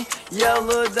sexy.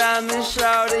 Yellow diamond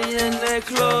shawty in the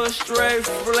club straight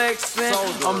flexing.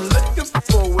 I'm looking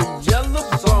for a yellow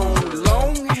bone,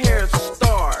 long hair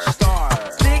star.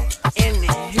 Thick in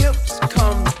the hips,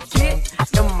 come get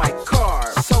in my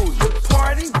car. So you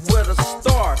party with a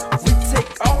star. We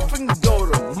take off and go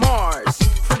to Mars.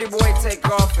 Pretty boy take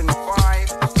off in 5,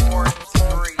 4,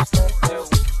 3, 2,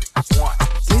 1.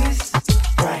 This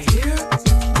right here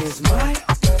is my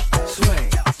sway.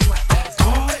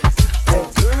 All the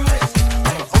girls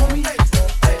are on me.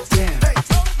 Damn.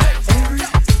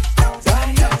 Everybody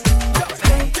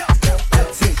pay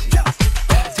attention.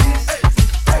 This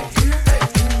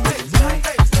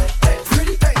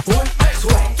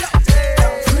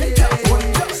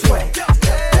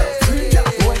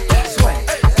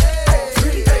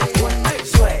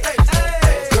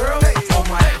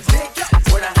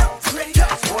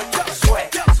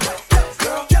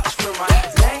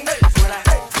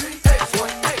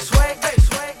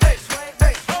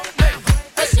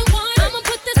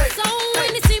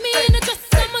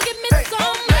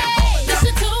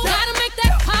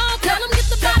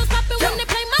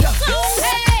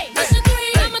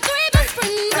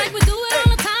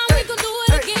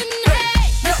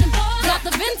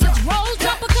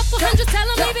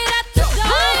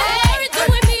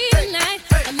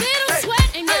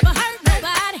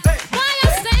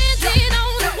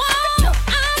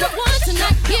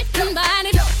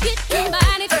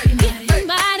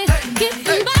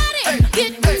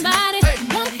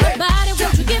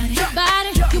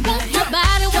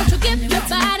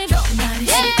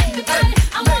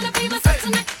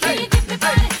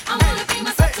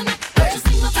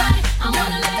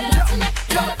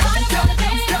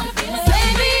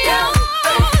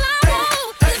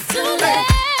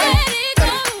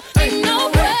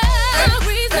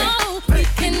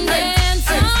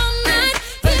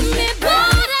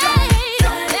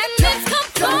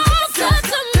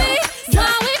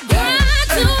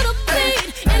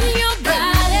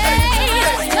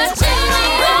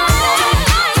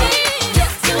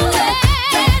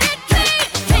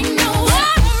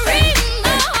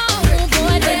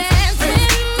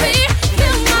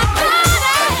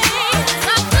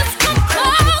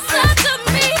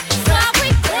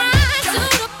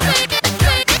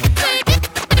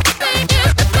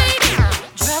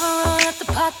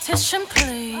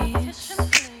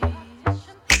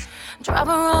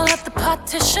Grab her all up the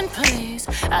partition, please.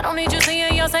 I don't need you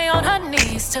seeing Beyonce on her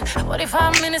knees. Took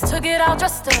 45 minutes to get all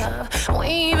dressed up. We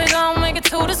ain't even gonna make it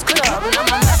to this club. Now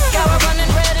my mascara running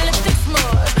red and lipstick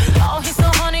smudge. Oh, he's so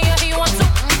horny, yeah, he wants to.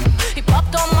 He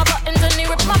popped on my buttons and he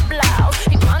ripped my blouse.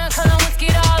 He Monica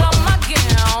Lewinsky all on my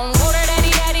gown. Oh, that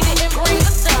daddy didn't bring the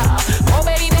style. Oh,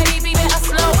 baby, baby, I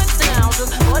slow it down.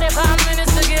 Took 45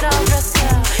 minutes to get all dressed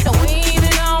up. And we ain't even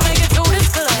gonna make it to this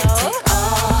club.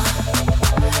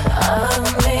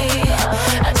 Of me,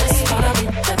 I just wanna be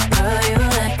the girl you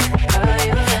like,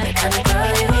 the kind of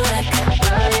girl you like,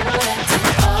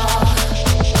 take all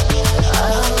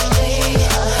of me.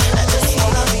 I just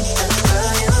wanna be the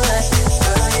girl you like,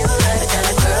 the kind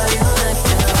of girl you like,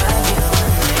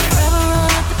 Grab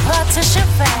around at the partition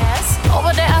fast.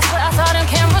 Over there, I swear I saw them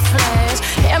cameras flash.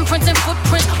 Handprints and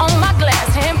footprints on my glass.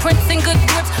 Handprints and good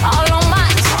grips all on my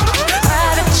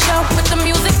private show with the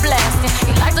music blasting.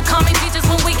 He like to call me teachers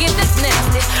when we get this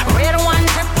nasty. Red wine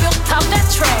drip built top that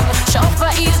trash.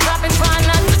 Chauffeur eavesdropping, trying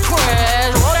not to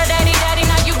crash. Water daddy,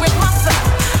 now you rip my fat.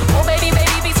 Oh baby,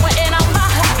 be sweating out my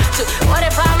hat. Took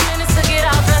 45 minutes to get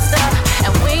all dressed up,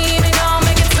 and we ain't even gonna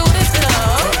make it to this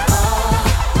club.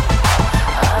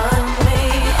 Of me,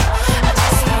 I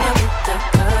just wanna be the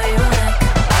girl you like,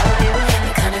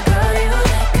 the kind of girl you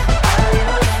like,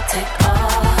 take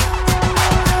all of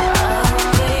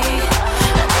me.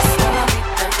 I just wanna be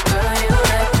the girl you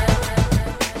like.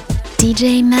 DJ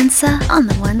Mensa on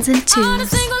the ones and twos. All the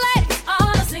single ladies,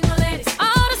 all the single ladies,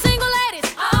 all the single ladies,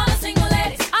 all the single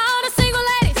ladies, all the single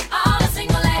ladies, all the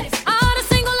single ladies, all the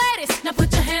single ladies. Now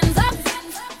put your hands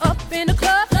up in the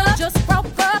club. Just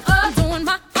broke up, doing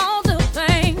my own little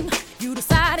thing. You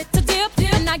decided to dip,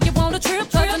 and now you want a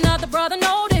trip. 'Cause another brother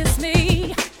noticed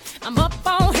me. I'm up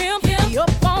on him, he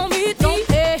up on me. Don't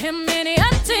pay him any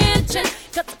attention.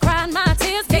 'Cause I cried my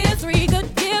tears, gave 3 good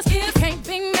years. Can't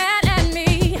be mad at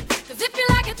me. 'Cause if you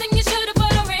like it, then you should've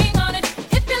put a ring on it.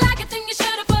 If you like it, then you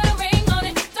should've put a ring on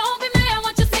it. Don't be mad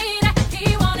once you see that he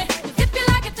want it. 'Cause if you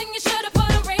like it, then you should've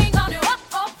put a ring on it.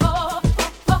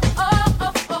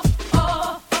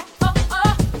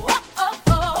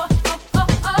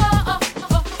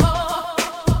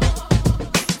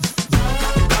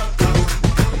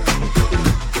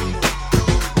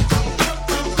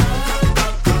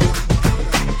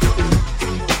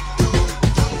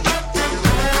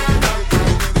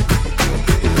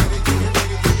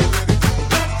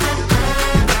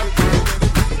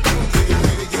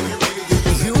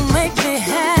 You make me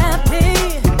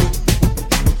happy.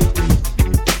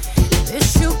 This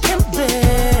you can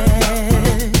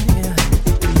bear.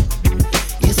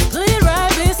 You stood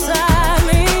right beside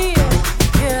me,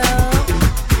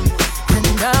 yeah,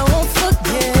 and I won't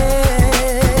forget.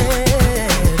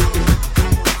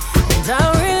 And I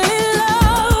really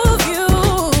love you.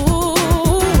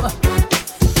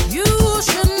 You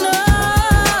should know.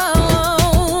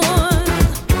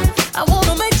 I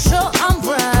wanna make sure I'm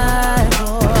right,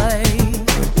 boy,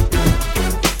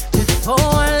 before I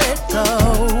let go.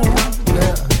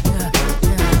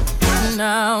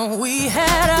 Now we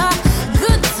had a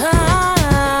good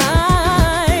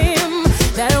time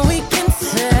that we can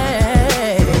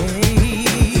say.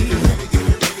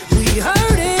 We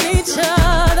hurted each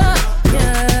other,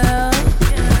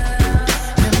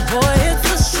 and boy, it's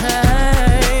a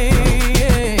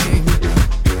shame.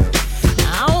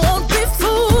 I won't be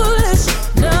foolish,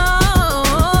 no.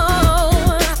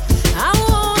 I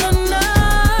wanna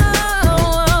know.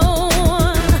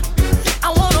 I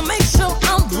wanna make sure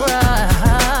I'm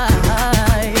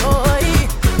right, boy,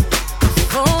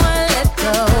 before I let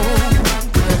go.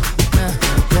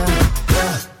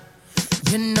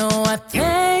 You know I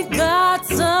thank God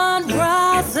sun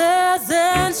rises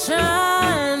and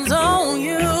shines on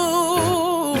you.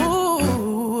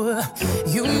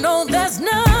 You know there's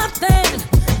nothing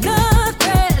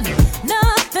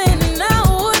I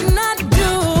would not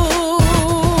do.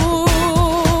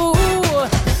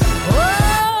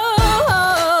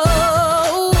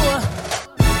 Oh,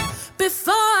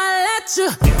 before I let you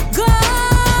go.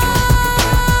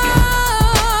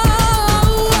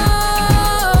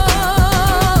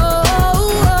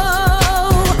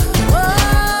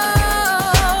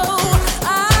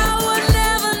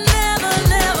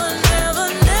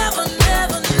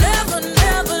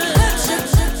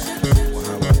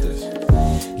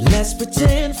 Let's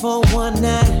pretend for one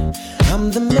night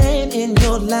I'm the man in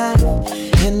your life,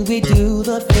 and we do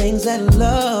the things that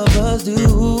lovers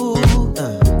do.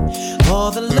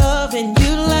 All the loving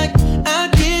you like, I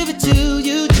give it to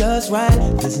you just right.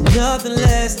 There's nothing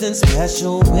less than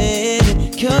special when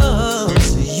it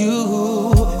comes to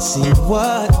you. See,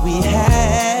 what we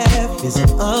have is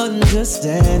an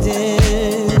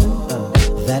understanding.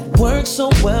 that works so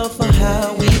well for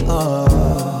how we are.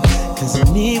 Cause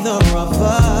neither of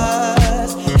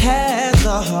us has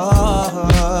the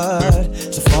heart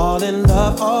to fall in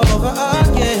love all over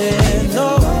again.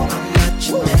 No, I'm not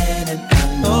your man and I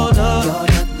know you're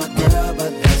not my girl,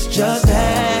 but that's just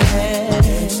that.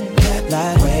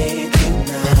 Like way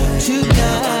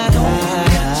tonight.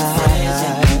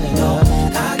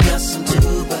 I got some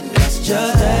too, but that's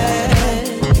just that.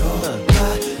 You're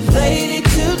my lady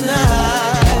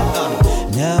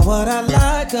tonight. Now what I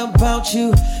like about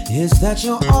you is that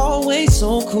you're always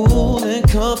so cool and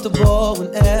comfortable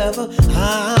whenever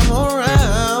I'm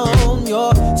around.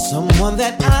 You're someone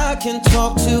that I can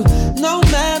talk to no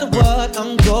matter what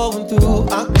I'm going through.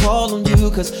 I call on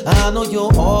you cause I know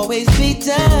you'll always be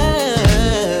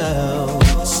down.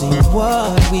 See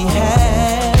what we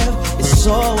have is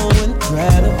so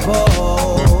incredible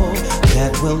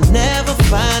that we'll never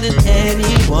find in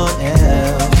anyone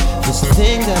else. This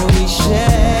thing that we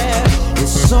share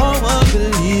is so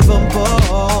unbelievable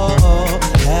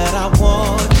that I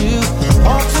want you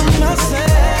all to myself.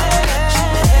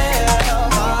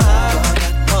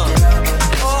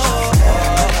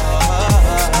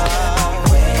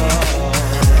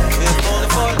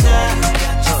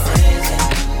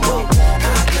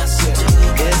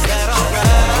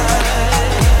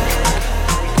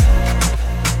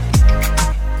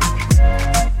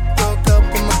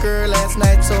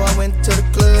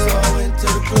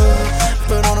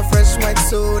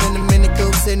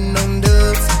 Sitting on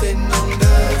dubs.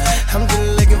 I'm just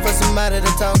looking for somebody to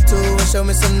talk to and show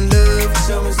me some love.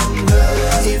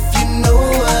 If you know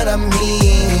what I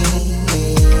mean.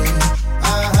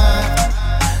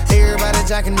 Everybody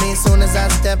jocking me as soon as I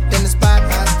stepped in the spot.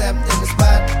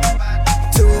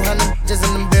 200 just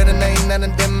in the building, ain't none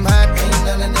of them hot.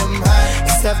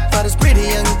 Except for this pretty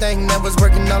young thing that was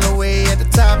working all the way at the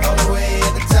top.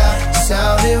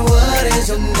 Shouted, what is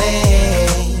your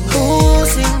name? Ooh,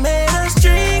 she made us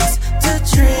drinks to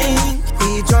drink.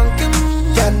 We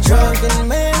got drunk and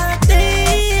man, I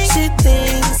think she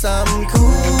thinks I'm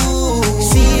cool.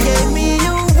 She gave me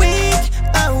a wink,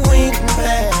 I winked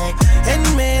back. And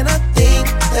man, I think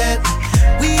that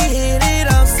we hit it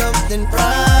off something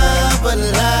proper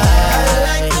like. I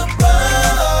like the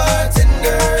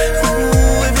bartender.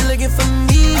 Ooh, if you're looking for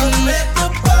me, I'm at the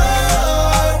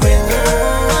bar with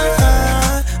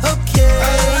her. Okay. I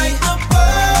like the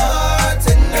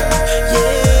bartender.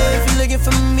 Yeah, if you're looking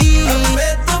for me, I'm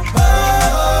at the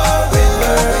bar with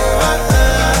her.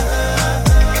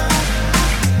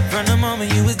 From the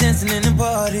moment you was dancing in the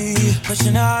party,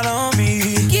 pushing all on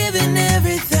me, giving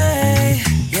everything,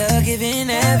 you're giving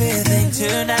everything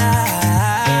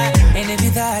tonight. And if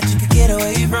you thought you could get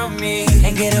away from me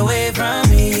and get away from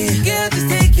me, girl, just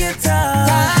take your time.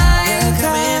 You're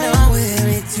coming on with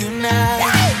me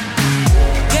tonight.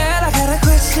 Girl, I got a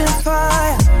question for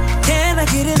you. Can I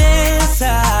get an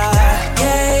answer?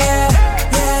 Yeah.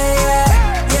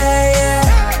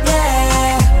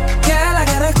 Girl, I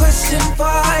got a question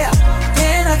for you.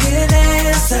 Can I get an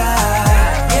answer?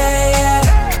 Yeah.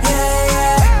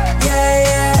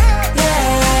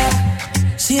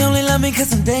 She only love me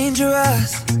cause I'm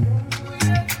dangerous.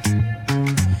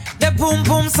 That boom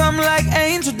boom something like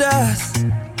angel dust.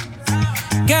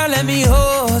 Girl, let me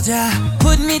hold ya.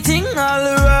 Put me ting all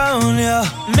around ya.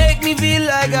 Make me feel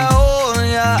like I own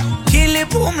ya. Kill it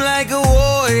boom like a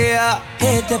warrior.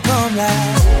 Hit the boom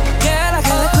like. Girl, I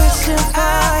got a question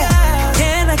for ya.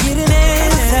 Can I get an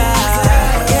answer?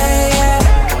 Yeah.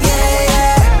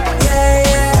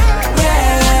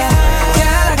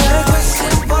 Girl, I got a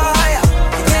question for ya.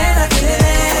 Can I get an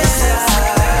answer?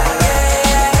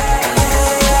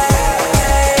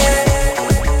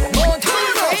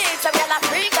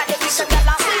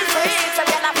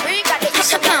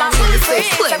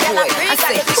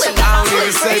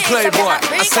 Say playboy,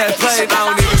 I said play, I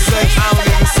don't even say.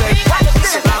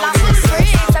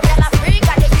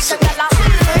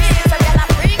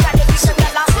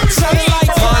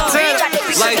 Montana,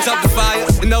 lights up the fire,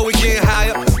 you know we getting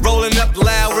higher. Rolling up the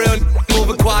loud, real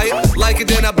moving quiet. Like it,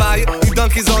 then I buy it. You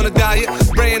donkeys on a diet.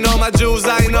 Spraying on my jewels,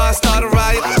 I know I start a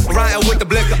riot. Rioting with the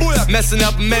blicker, messing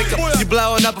up makeup. You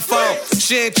blowing up a phone,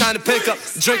 she ain't trying to pick up.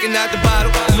 Drinking out the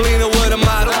bottle, I'm leaning with a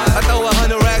model. I throw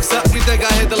 100 racks up, you think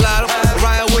I hit the lotto?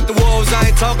 Rioting with the wolves, I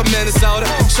ain't talking Minnesota.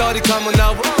 Shorty coming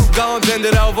over, go and bend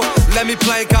it over. Let me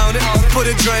plank on it, put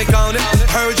a drink on it.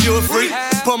 Heard you a freak,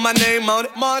 put my name on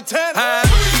it. Montana.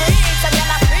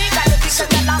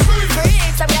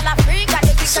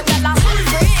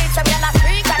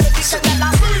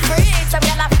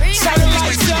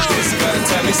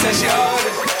 Tell me, said she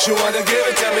ordered. She wanna give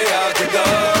it to me out the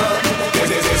door.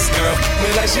 This girl, me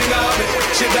like she love me.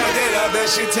 She backed it up, then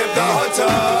she tipped the whole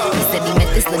top. He said he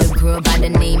met this little girl by the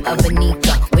name of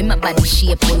Anika. With my body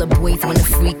shape, all the boys wanna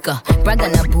freak her. Brag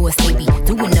on her boss, they be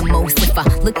doing the most. If I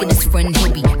look at his friend,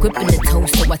 he'll be gripping the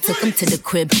toast. So I took him to the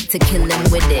crib to kill him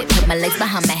with it. Put my legs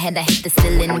behind my head, I hit the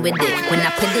ceiling with it. When I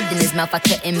put it in his mouth, I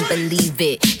couldn't believe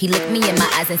it. He looked me in my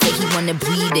eyes and said he wanna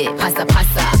breathe it. Pasa,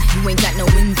 pasa, you ain't got no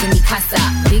wings in me casa.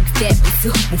 Big fat,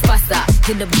 Mufasa.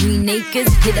 Hit up Green Acres,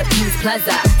 hit up Peace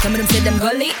Plaza. Some of them said I'm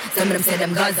gully, some of them said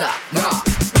I'm Gaza.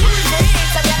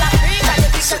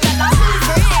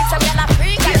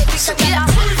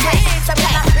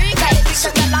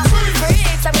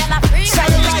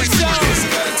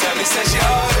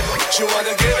 She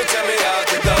wanna give it to me out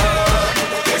the door.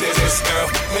 This girl,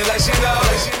 me like she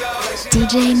knows.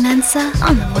 DJ Mensa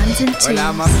on the ones and twos. Well,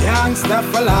 I'm a gangster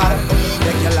for life.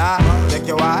 Take your life, take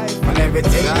your wife, and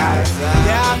everything nice.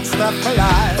 Gangster for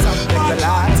life. Take your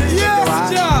life, take your wife.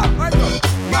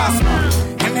 Bossman,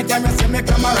 anytime you see me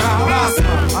come around,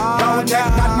 Bossman, don't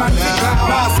take that man to clap,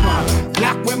 Bossman.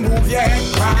 Black we move your head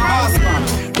crown,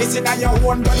 Bossman. Listen to your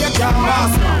own, but you can't,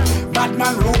 Bossman. Bad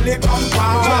man rule it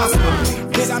compound,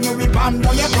 Bossman. This is me band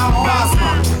on your town,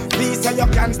 Bossman. Please say you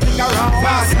can stick around,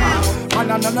 Bossman. Man,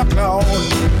 I'm not a clown.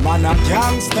 Man, a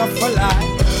gangster for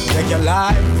life. Take your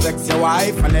life, sex your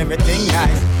wife, and everything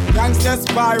nice. Gangster's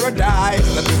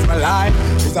paradise, that is my life.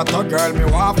 Is a thug girl, me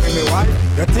want for me wife.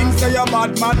 You think say you're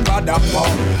bad man, bad up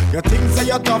bum. You think say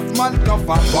you're tough man, tough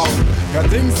up bum. You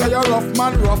think say you're rough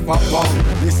man, rough up bum.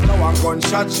 This no one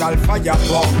gunshot shall fire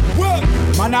bum. Well,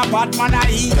 man a bad, man a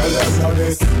eat. Tell us how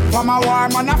this. From a war,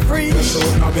 man a free. You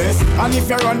show no best. And if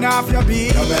you run off your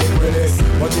beat, you make release.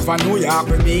 But if I New York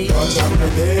with me, don't jump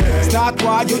with me. Start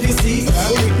war, you deceive.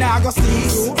 Bullet now go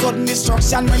cease. Sudden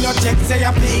destruction when you check, say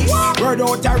you please. Word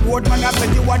out your road, man, I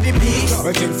said you are the beast.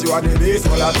 But since you are the beast,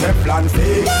 well, I Teflon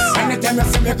fix. Anytime you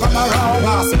see me come around,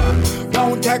 boss man,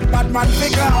 don't take bad man for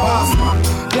glass, boss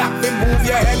man. Black me move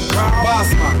your head crown, boss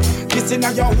man. Listen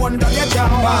to your one, don't you jam,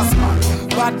 boss man.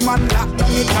 Bad man lock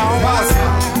down your town, boss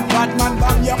man. Bad man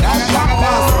bang your back,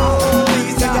 boss man.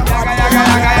 Please say your back.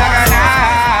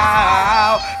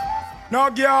 No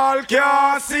girl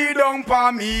can't see down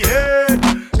for me head.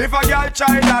 If a girl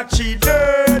try that, she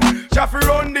dead. She have to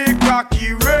run the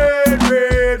cocky red,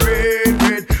 red, red,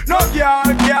 red. No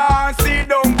girl can't see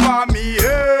down for me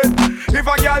head. If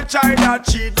a girl try that,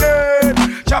 she dead.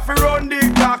 She have to run the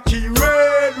cocky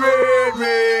red, red,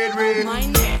 red, red. My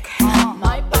neck,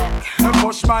 my back. I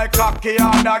push my cocky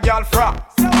on the girl frack.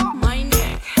 My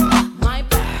neck, my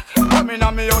back. Come in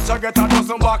on me house, I get a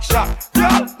dozen back shot.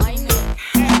 Girl, my neck,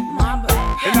 my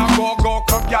back. in a go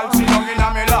cup, girl, sit down in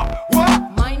a me lap.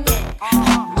 What? My neck,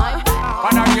 my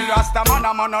back. And a real Rasta man,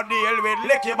 I'm on a deal with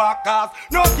licky back cause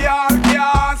no girl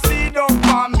can see down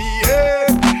for me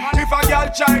head. If a girl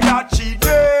try that, she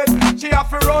dead. She have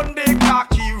to run the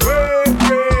cocky red,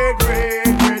 red,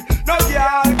 red, red. No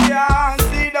girl can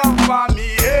see down for me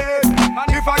head.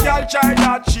 And if a girl try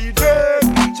that, she dead.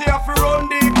 She have to run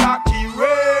the cocky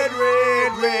red,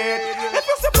 red, red. If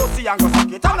you see pussy and go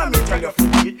suck it, and me tell you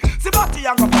fit it. See body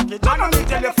and go fuck it, and me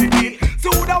tell you fit it. See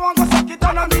who that one go suck it,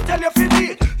 and me tell you fit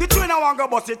it. The twin a one go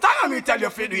bust it, and me tell you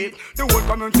fit it. The whole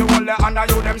community will let under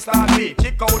you them start beat.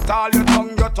 Kick out all your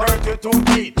tongue, your 32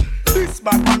 teeth. This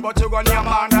bad man, but you gon' your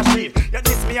man a shit. You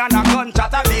diss me and a gun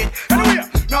chat a beat. Anyway,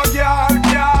 no girl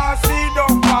can see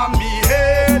down from me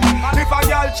head. If a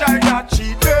girl try that,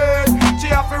 she dead. She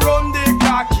have to run the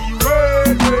cocky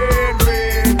red, red,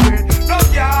 red, red. No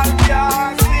girl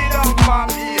can see down from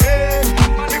me head.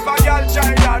 If a girl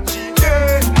try that, she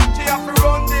dead. She have to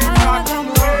run the cocky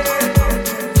red.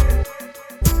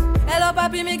 Hello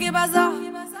papi, mais qu'est pas ça?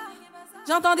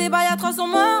 J'entends des bails atroces en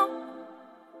main.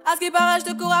 À ce qui paraît, je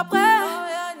te cours après.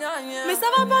 Mais ça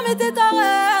va pas, mais t'es taré,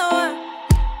 ouais.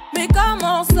 Mais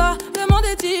comment ça, le monde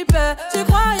est typé? Tu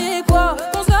croyais quoi?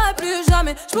 Qu'on serait plus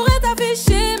jamais. Je pourrais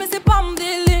t'afficher, mais c'est pas mon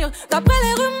délire. D'après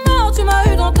les rumeurs, tu m'as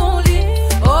eu dans ton lit.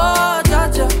 Oh, dja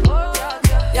dja,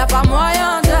 y'a pas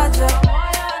moyen, dja dja.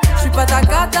 J'suis pas ta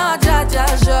cata, dja dja.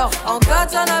 Genre, en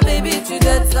katana, baby, tu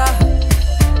dettes ça.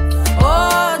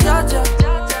 Oh, dja dja,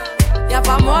 y'a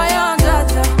pas moyen, dja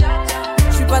dja.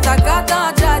 Pas ta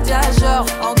cata, dja dja, genre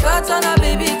en katana,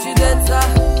 baby, tu dettes ça.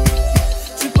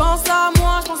 Tu penses à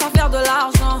moi, j'pense à faire de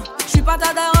l'argent. J'suis pas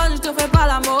ta daronne, j'te fais pas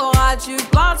la morale. Tu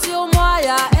parles sur moi,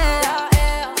 y'a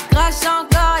air. Crache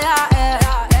encore, y'a air.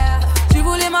 Tu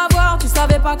voulais m'avoir, tu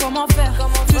savais pas comment faire.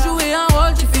 Tu jouais un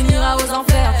rôle, tu finiras aux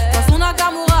enfers. Dans son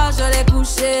Nakamura, je l'ai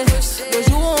couché. Le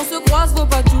jour où on se croise, faut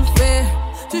pas tout faire.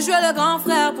 Tu jouais le grand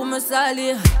frère pour me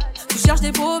salir. Tu cherches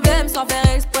des problèmes sans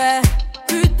faire exprès.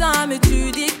 Putain, mais tu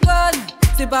déconnes.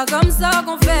 C'est pas comme ça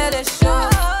qu'on fait les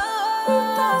choses.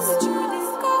 Putain, mais tu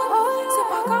déconnes, c'est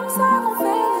pas comme ça qu'on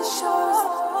fait les choses.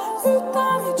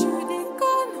 Putain, mais tu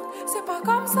déconnes, c'est pas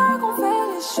comme ça qu'on fait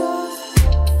les choses.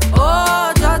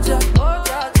 Oh, dja dja,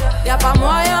 y'a pas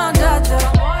moyen, dja dja.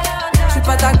 J'suis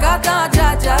pas ta cata,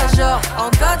 dja dja. Genre, en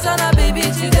katana, baby,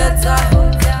 tu dettes ça.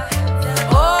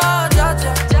 Oh, dja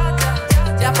dja,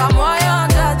 y'a pas moyen,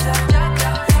 dja dja.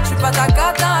 J'suis pas ta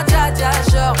cata, dja dja.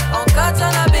 Genre, en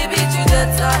katana, baby, tu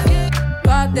dettes ça.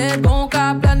 Toi, t'es bon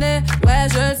qu'à planer. Ouais,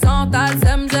 je le sens, t'as le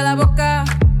seum, j'ai l'avocat.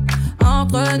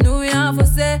 Entre nous y'a un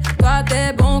fossé. Toi,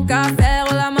 t'es bon qu'à faire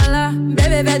la mala.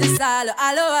 Bébé, veut du sale.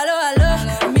 Allo, allo,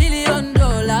 allo.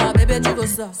 $1,000,000, bébé, tu veux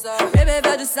ça. Bébé,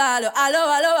 veut du sale. Allo,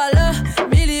 allo, allo.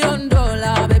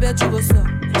 $1,000,000, bébé, tu veux ça.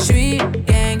 J'suis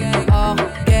gang, hors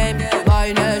game.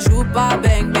 Boy, ne joue pas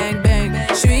bang, bang, bang.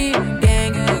 J'suis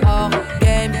gang, hors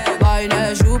game. Boy,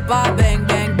 ne joue pas bang,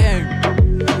 bang, bang.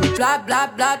 Bla, bla,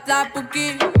 bla, bla,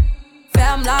 pouki.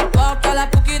 Ferme la porte à la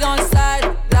pouki dans le side.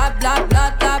 Bla, bla,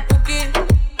 bla, bla, pouki.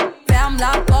 Ferme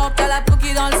la porte à la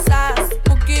pouki dans le sas.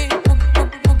 Pouki, pouki,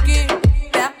 pouki.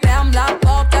 Ferme la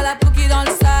porte à la pouki dans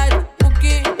le side.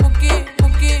 Pouki, pouki,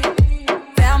 pouki.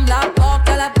 Ferme la porte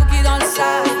à la pouki dans le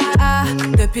sas. Ah,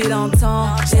 depuis longtemps,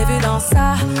 j'ai vu dans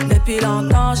ça. Depuis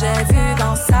longtemps, j'ai vu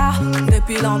dans ça.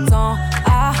 Depuis longtemps,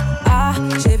 ah, ah,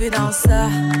 j'ai vu dans ça.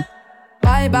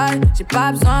 Bye bye, j'ai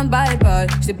pas besoin de bye bye.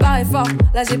 J't'ai barré fort,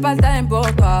 là j'ai pas le time pour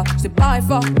toi. J't'ai barré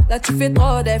fort, là tu fais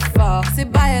trop d'efforts. C'est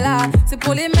bye là, c'est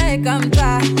pour les mecs comme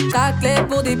toi. Ta clé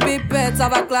pour des pipettes, ça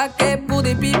va claquer. Pour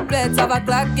des pipettes, ça va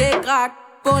claquer, crack.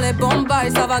 Pour les bombes,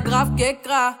 ça va grave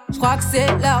qu'écra. J'crois que c'est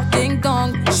leur ding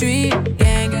dong. J'suis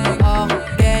gang, hors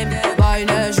game. Boy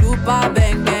ne joue pas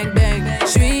bang bang bang.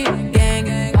 J'suis gang,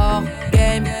 hors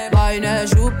game. Boy ne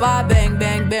joue pas bang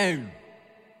bang bang.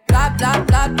 Bla bla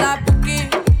bla bla pouki.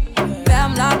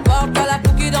 Ferme la porte à la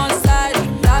pouki dans le side.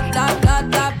 Bla bla bla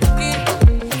bla pouki.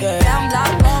 Ferme la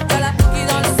porte à la pouki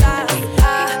dans le side.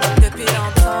 Ah, depuis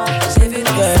longtemps, j'ai vu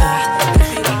dans ça.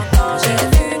 Depuis longtemps, j'ai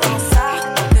vu dans ça.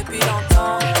 Depuis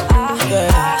longtemps, ah,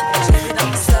 ah, j'ai vu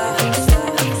dans ça.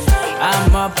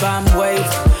 I'm up, I'm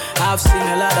wave. I've seen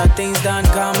a lot of things done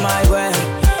come my way.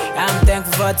 I'm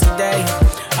thankful for today.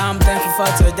 I'm thankful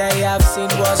for today. I've seen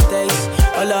worse days.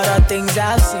 A lot of things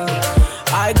I've seen.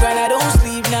 I grind, I don't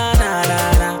sleep, nah, nah,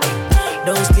 nah, nah.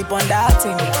 Don't sleep on that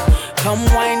thing. Come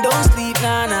wine, don't sleep,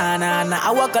 nah, nah, nah, nah.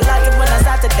 I work a lot when I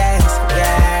start to dance.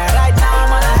 Yeah, right now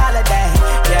I'm on a holiday.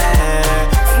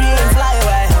 Yeah, free and fly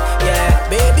away. Yeah,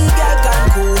 baby girl can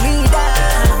cool me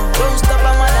down. Don't stop,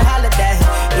 I'm on a holiday.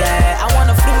 Yeah, I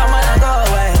wanna free my mind and go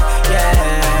away.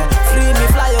 Yeah, free me,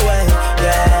 fly away.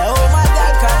 Yeah, oh my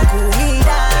girl can cool me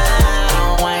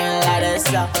down. Wine like this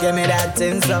up, give me that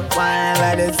thing up. Wine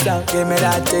like this up, give me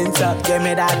that thing up. Give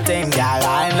me that thing, girl.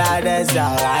 Wine like this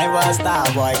up. I was star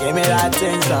boy, give me that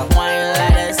thing up. Wine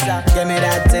like this up, give me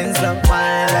that thing up.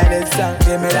 Wine like this up,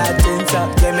 give me that thing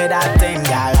up. Give me that thing,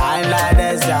 girl. Wine like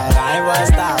this up. I was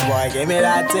star boy, give me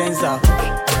that thing up.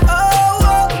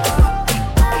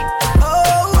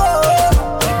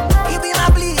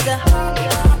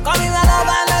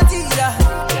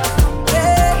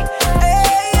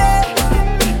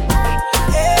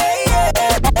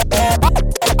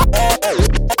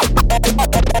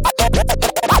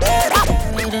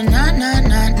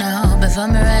 Before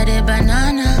me ride a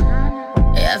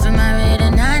banana, yeah, for my ride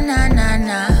a na na na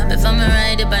na. Before me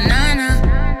ride a banana,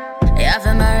 yeah,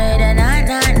 for my ride a na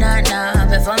na na na.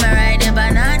 Before me ride a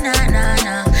banana na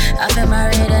na, I for my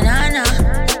ride a na na.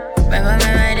 Before me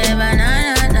ride a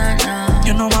banana na na.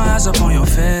 You know my eyes up on your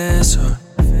face,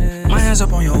 my hands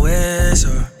up on your waist,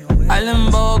 I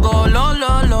limbo go low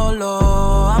low low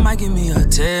low. I might give me a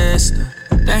taste.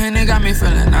 That Henny got me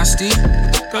feeling nasty.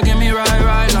 Girl, give me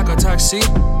ride like a taxi.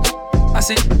 I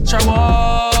see, try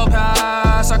walk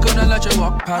past. I couldn't let you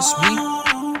walk past me.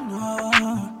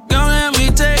 Girl, let me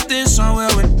take this somewhere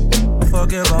with.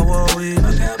 Forget about what we do.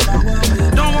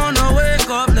 Don't wanna wake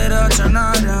up later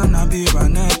tonight and I'll be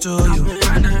right next to you.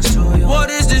 What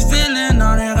is this feeling?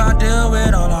 Nothing I deal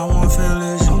with. All I want feel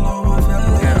is you.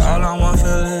 Yeah, all I want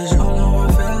feel is you.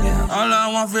 All I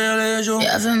want feel is you.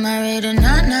 Yeah, for my ride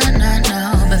na na na na.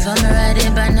 Before me ride a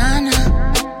banana.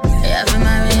 Yeah, for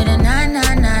my ride na na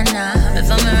na na.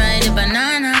 Before me ride a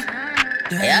banana.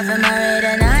 Yeah, for my ride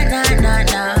a na na na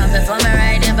na. Before me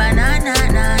ride a banana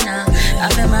na na. I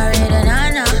feel my ride a na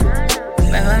na.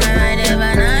 Before me ride a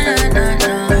banana na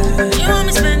na. You want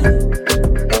me spend?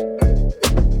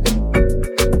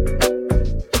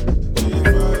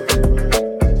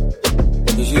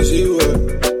 Did you see what?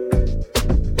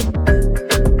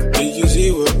 Did you see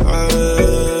what I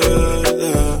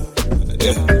yeah,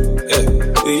 yeah.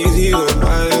 Did you see what I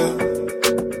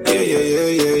yeah, yeah, yeah,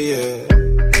 yeah, yeah.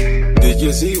 Did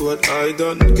you see what I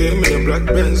done? Came in a black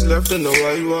Benz, left in a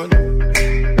white one.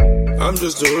 I'm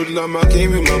just a hoodlum, I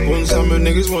came with my bones, some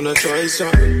niggas wanna try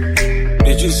something.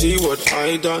 Did you see what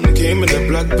I done? Came in a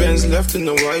black Benz, left in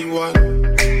a white one.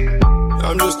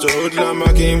 I'm just a hoodlum,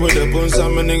 I came with a bones,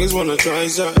 some niggas wanna try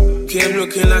something. Came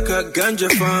looking like a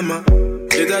ganja farmer.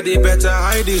 The daddy better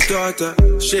hide his daughter.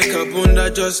 Shake her bunda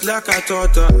just like I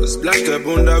taught her. Splash the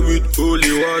bunda with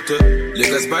holy water. Lick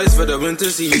a spice for the winter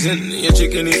season. Your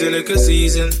chicken is a liquor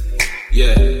season.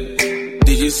 Yeah.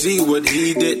 Did you see what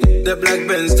he did? The black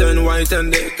Benz turned white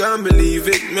and they can't believe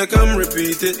it. Make them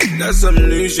repeat it. That's some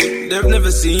new shit. They've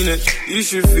never seen it. You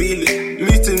should feel it.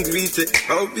 Meet and greet it.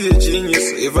 I'll be a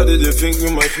genius if I didn't think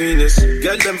with my penis.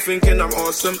 Get them thinking I'm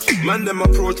awesome. Man, them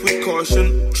approach with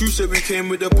caution. True say we came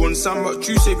with a bun, some, but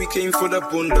true say we came for the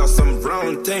bunda. Some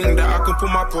brown thing that I can put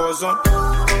my paws on.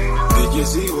 Did you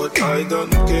see what I done?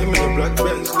 Came in a black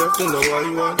Benz, left in a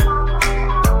white one.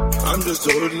 I'm just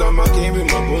a hoodlum, I came with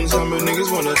my bones, some niggas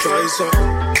wanna try some.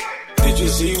 Did you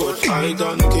see what I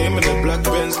done? Came in a black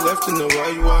Benz, left in a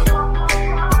white one.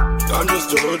 I'm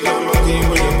just a hoodlum, I came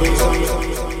with a bones, some.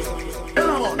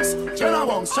 Jenna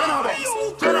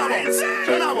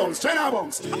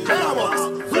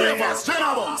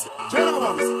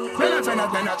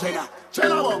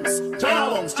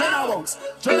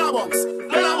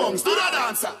Bongs, do the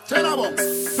dancer. Jenna Bongs.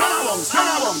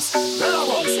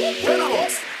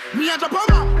 Me a drop a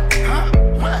man, huh?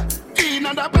 Where? In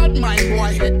a bad mind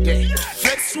boy head there.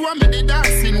 Let's show me the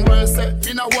dancing worse.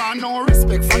 You know want no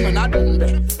respect from when I done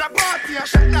there. The party a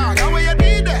shut down, how you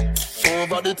did there?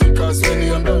 Over the tickers when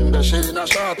you done there. She in a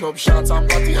shot up shots and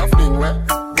party a fling where.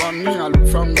 One me a look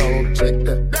from the object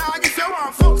there. Dog, if you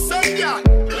want fuck some girl,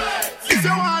 if you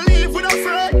want live with a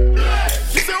friend,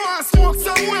 if you want smoke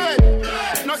some weed,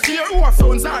 not care who a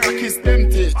phones are a kiss them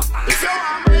teeth. If you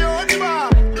want my own bar,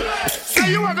 say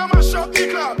you a gonna mash up the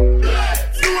club.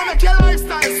 You wanna make your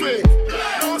lifestyle sweet.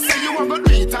 Don't say you a gonna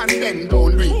do it and then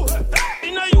don't do it.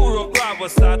 In a Europe, Bravo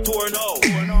start tour now.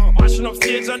 Mashing up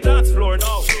stage and dance floor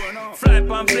now. Fly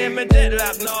and play me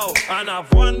deadlock now. And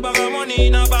have one bag of money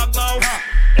in a bag now.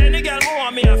 Any girl who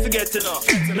want me, I forget it now.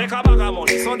 Make a bag of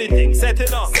money, so the thing set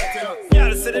it up.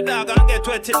 Y'all see the dog and get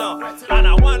wet it up. And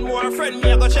I want more friend,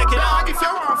 me I go check it out. If you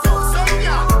want fuck some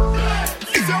girl,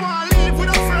 if you want live with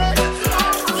a friend,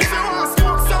 if you want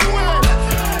smoke some weed,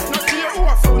 not care who a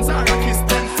phones are a kiss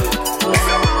them. If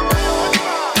you want my own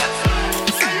bar,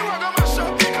 say you a gonna mash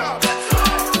up the club.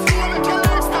 You wanna make your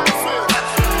lifestyle sweet.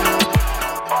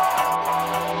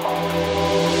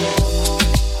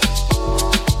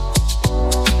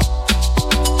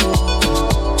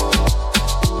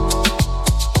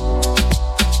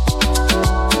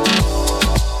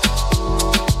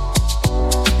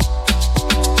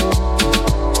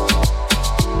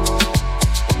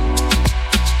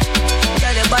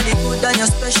 You're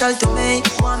special to me.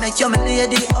 Wanna make you my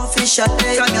lady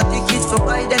officially. From your tickets for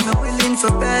buy, then me willing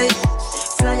for pay.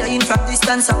 Fly you in from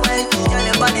distance away. Girl,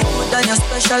 your body good and you're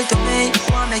special to me.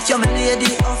 Wanna make you my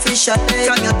lady officially.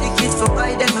 From your tickets for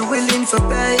buy, then me willing for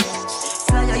pay.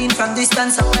 Fly you in from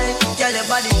distance away. Girl, your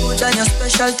body good and you're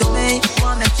special to me.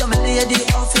 Wanna make you my lady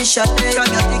officially.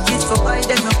 From your tickets for buy,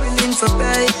 then me willing for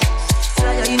pay.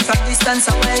 Fly you in from distance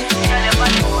away. Girl, your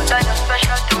body good and you're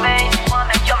special to me. Wanna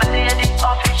make you my lady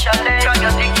officially. From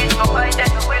your tickets for buy, then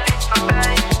me willing for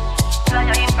pay. Fly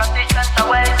you in from distance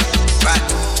away. Right.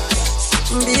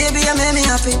 Baby, you make me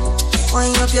happy.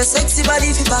 Wind up your sexy body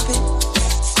if you pop it.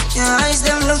 Your eyes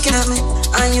them looking at me,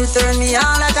 and you turn me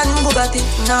on like a new Bugatti.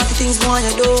 Now the things more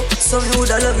you do, so me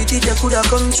woulda love it if you coulda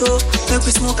come true. Make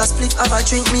we smoke a split, have a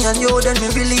drink me and you, then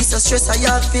me release the stress I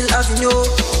have feel having you.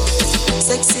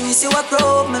 Sexiness you a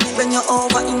pro, me bring you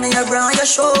over in your bra and your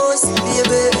shoes,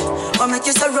 baby. I make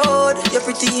you so road, you're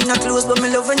pretty in your clothes, but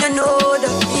me love when you know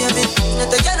that, baby.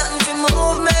 Not a girl nothing fi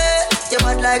move me. You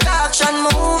bad like action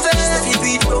movie. If you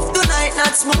beat rough tonight,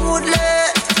 not smoothly.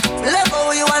 Love how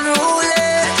you unruly.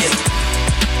 Yeah.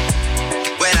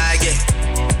 When I get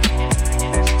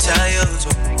tired,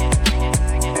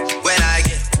 when I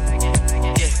get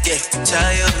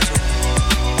tired,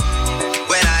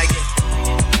 when I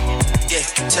get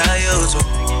tired,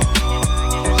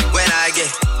 when I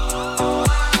get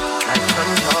like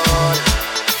controller,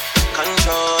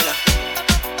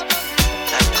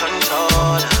 like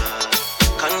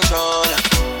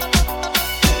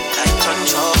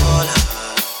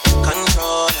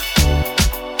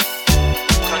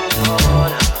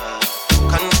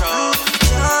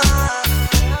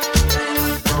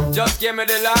Just give me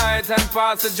the light and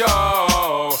pass the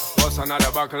joe. What's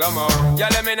another buckle of more? Yeah,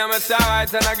 let me know my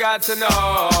sides and I got to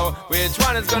know which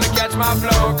one is gonna catch my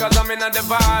flow. Cause I'm in the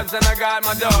vibes and I got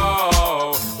my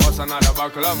dough. What's another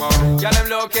buckle of more. Girl, I'm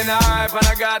looking hype and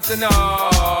I got to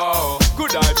know.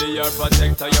 Could I be your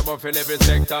protector? You're buff in every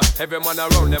sector. Every man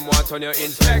around them want on your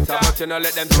inspector. But you know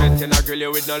let them threaten, I grill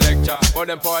you with no lecture. But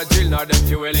them for a drill, now them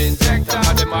fuel injector.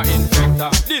 Now them are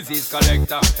infector, disease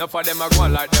collector. Now for them I go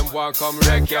on like them want come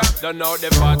wreck ya. Don't know the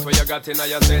part where you got in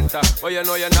your center. But you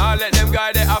know you not let them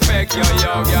guy they affect you,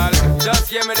 yo, girl.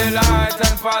 Just give me the light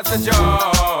and pass the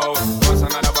joe. What's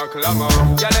another buckle of more?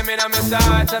 Girl, let me know my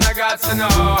sight and I got to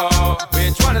know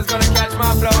which one is gonna catch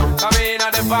my flow. Come in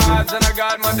on the vibes and I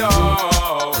got my dough.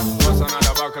 What's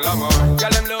another buckle of more?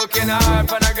 Girl, I'm looking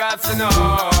hype and I got to know.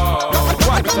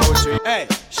 1, 2, 3, hey.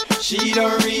 She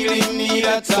don't really need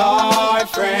a toy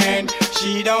friend.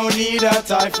 She don't need a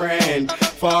toy friend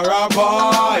for a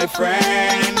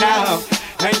boyfriend now.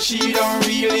 And she don't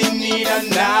really need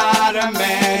another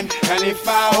man. And if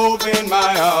I open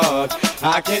my heart,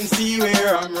 I can see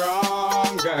where I'm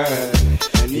wrong, girl.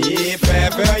 And if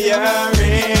ever you're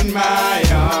in my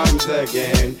arms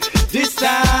again, this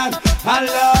time I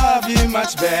love you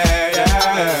much better.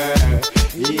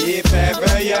 If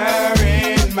ever you're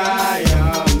in my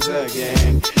arms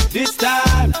again, this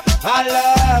time I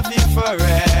love you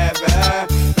forever.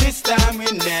 This time we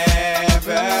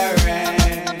never end.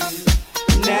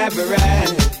 Never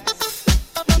end.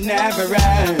 Never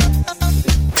end.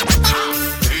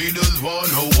 Haters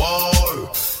wanna war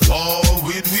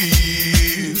with me.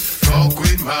 Fuck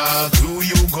with my crew,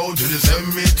 you go to the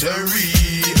cemetery.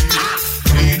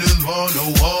 Haters wanna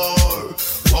war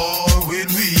with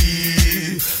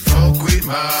me. Fuck with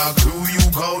my crew, you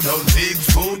go down 6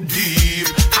 foot deep.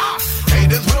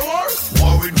 Haters wanna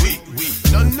war with we.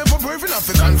 None never brave enough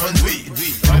to confront we.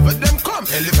 5 of them come,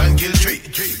 elephant kill 3.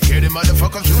 Hear the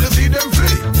motherfuckers through the see them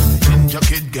flee. Ninja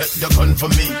kid get the gun for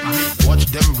me. Watch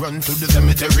them run to the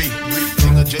cemetery.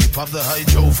 Sing a J pop the high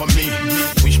Joe for me.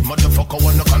 Wish motherfucker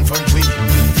wanna confront we.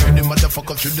 Hear the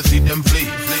motherfuckers through the see them flee.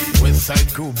 West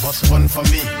side crew bust one for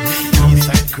me. East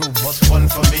side crew bust one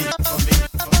for me.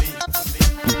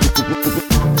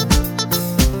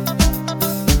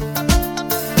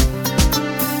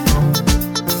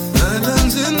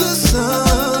 Islands in the sun,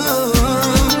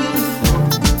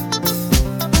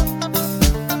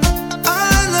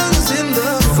 islands in the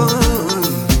fun.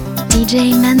 DJ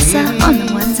Mensa on the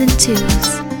 1s and 2s.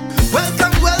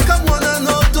 Welcome, welcome one and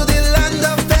all to the land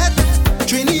of death.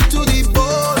 Trini to the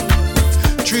bone,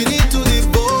 Trini to the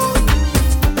bone.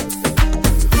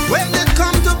 When they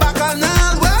come to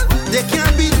Bacchanal, well, they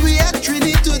can't beat we at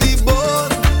Trini to the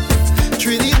bone,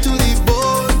 Trini to the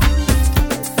bone.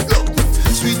 Look,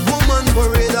 sweet woman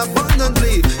parade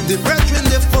abundantly. The brethren,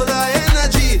 they full of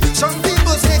energy. Some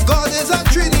people say God is a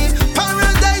Trini.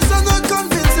 Paradise are not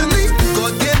convincingly.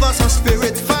 God gave us a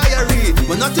spirit fiery,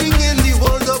 but nothing in the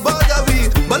world about we.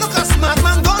 But look a smart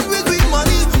man gone with we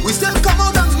money. We still come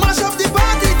out and mash up the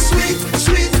party. Sweet,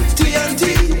 sweet TNT.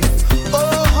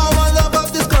 Oh, how I love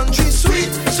of this country.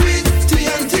 Sweet, sweet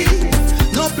TNT.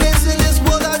 No place in this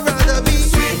world I'd rather be.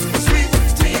 Sweet, sweet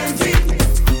TNT.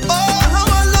 Oh, how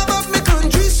I love of my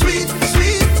country. Sweet,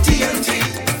 sweet TNT.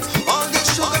 All this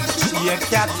sugar. You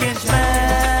can't change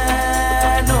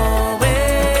man, no way.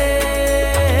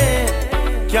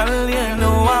 Girl, you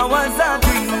know I was a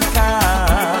drinker.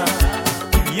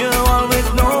 You always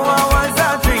know I was a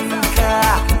drinker.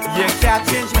 You can't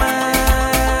change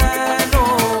man, no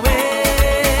way.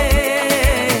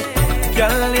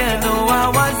 Girl, you know I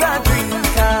was a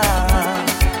drinker.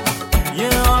 You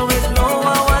always know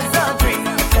I was a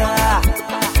drinker.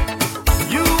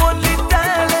 You only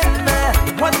telling me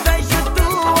what I should do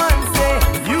and say.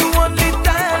 You only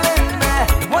telling me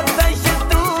what I should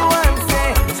do and say.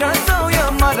 Just so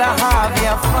your mother have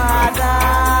your father.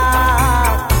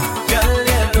 Girl,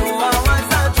 you know I was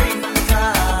a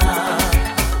drinker.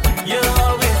 You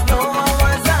always know I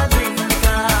was a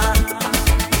drinker.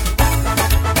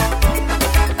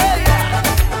 Hey,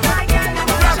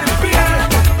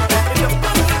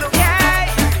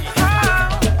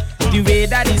 The way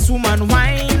that this woman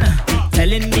whine,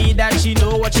 telling me that she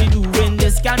know what she doing,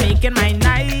 this can make it my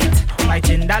night. My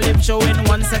tender lip showing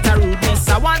one set of rudeness.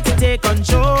 I want to take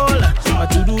control,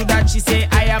 but to do that she say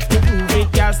I have to prove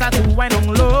it. Girl start to whine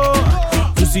on low,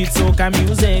 to sweet soca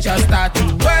music. Just start to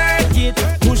work it,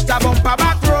 push the bumper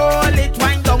back, roll it,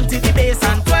 wind down to the bass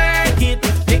and twerk it.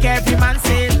 Make every man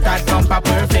say that bumper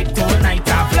perfect tonight.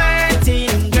 I'm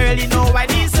flirting, girl you know I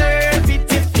deserve it.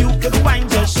 If you could whine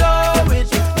just show it.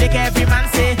 Make every man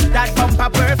say that bumper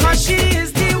perfect. For she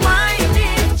is the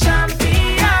whining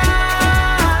champion.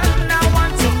 I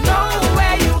want to know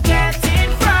where you get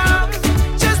it from.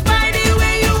 Just by the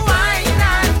way you whine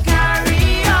and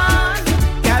carry on.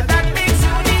 Girl, that makes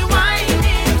you the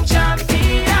whining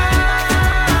champion.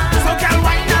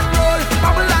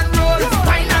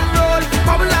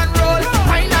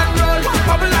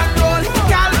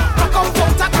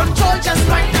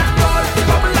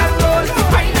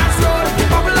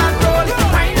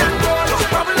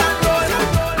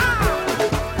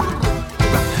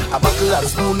 a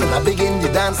spoon and I begin the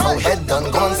dance. Now head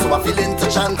done gone, so I feeling to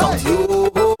chant out you.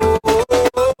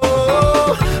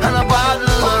 And a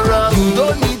bottle of rum. You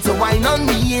don't need to wine on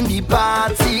me in the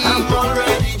party. I'm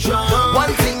already drunk.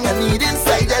 One thing I need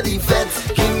inside of the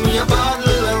fence. Give me a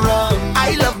bottle of rum.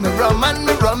 I love me rum and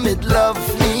me rum it love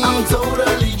me. I'm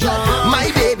totally drunk.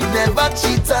 My baby never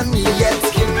cheat on me yet.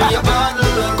 Give me a bottle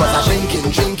of rum. Cause I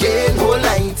drinking whole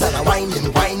night. And I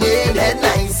whining, head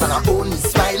nice. And I only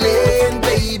smiling,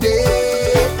 baby.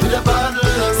 With a bottle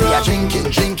of rum. See I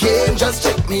drinking, just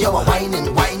check me out. Whining,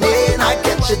 I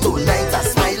catch you tonight. I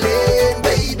smiling,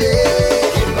 baby.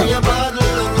 Give me a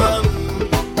bottle of rum.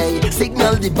 Hey,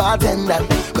 signal the bartender.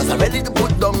 Cause I'm ready to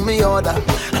put down my order.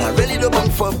 And I'm ready to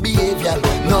bunk for behavior.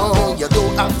 No, you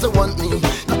don't have to want me.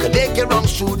 You can take your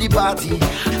wrongs through the party.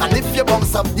 And if you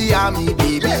bounce up the army,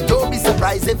 baby, don't be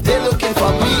surprised if they're looking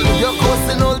for me. You're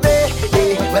coasting all day,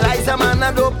 eh? Well, I's a man,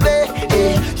 I don't play,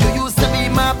 eh? You used to be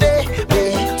my baby.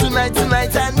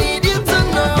 Tonight, I need you to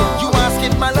know. You ask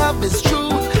if my love is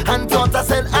true. And thought I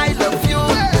said I love you.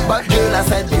 But girl, I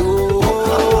said you.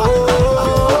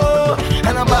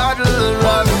 And a bottle of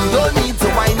rum. You don't need to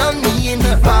wine on me in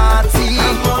the party.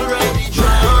 I'm already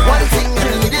drunk. One thing I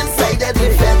need inside of the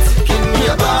fence. Give me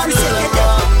a bottle of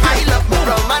rum. I love my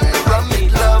rum and the rum it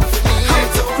love me. I'm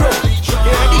totally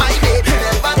drunk. My baby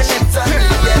never cheats on me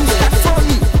yet. That's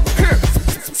funny.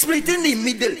 Split in the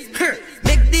middle.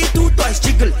 Make the two toys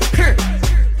jiggle.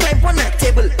 Climb on a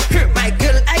table. My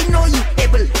girl, I know you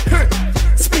able.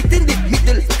 Split in the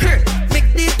middle. Make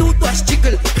the two toys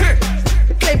jiggle.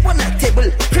 Climb on a table.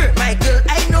 My girl,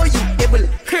 I know you able.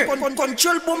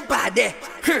 Control bombade.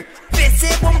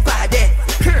 Face bombade.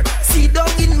 Sit down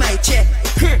in my chair.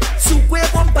 Sukwe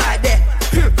bombade.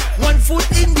 One foot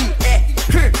in the air.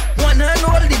 One hand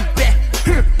holding back.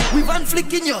 With one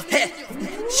flick in your hair.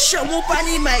 Shamu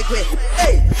pani my way.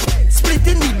 Hey, split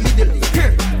in the middle.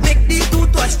 Make the two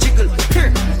toys jiggle.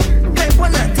 Climb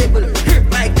on a table.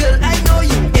 My girl, I know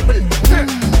you able.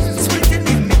 Split in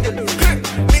the middle.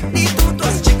 Make the two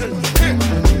toys jiggle.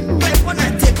 Climb on a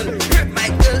table. My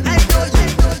girl, I know you.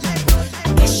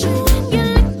 Kiss you and you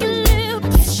lick your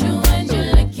lips. Kiss you and you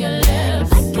lick your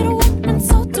lips. Like it wet and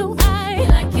so do I. You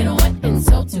like it wet and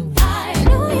so do I.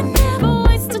 No, you never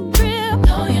waste a trip.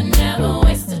 No, you never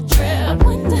waste a trip.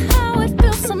 Wonder how it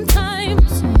feels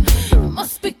sometimes. It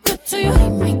must be good to you.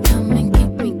 Keep me coming,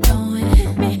 keep me going.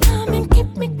 Keep me coming,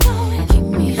 keep me going. Keep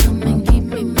me humming, keep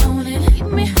me moaning.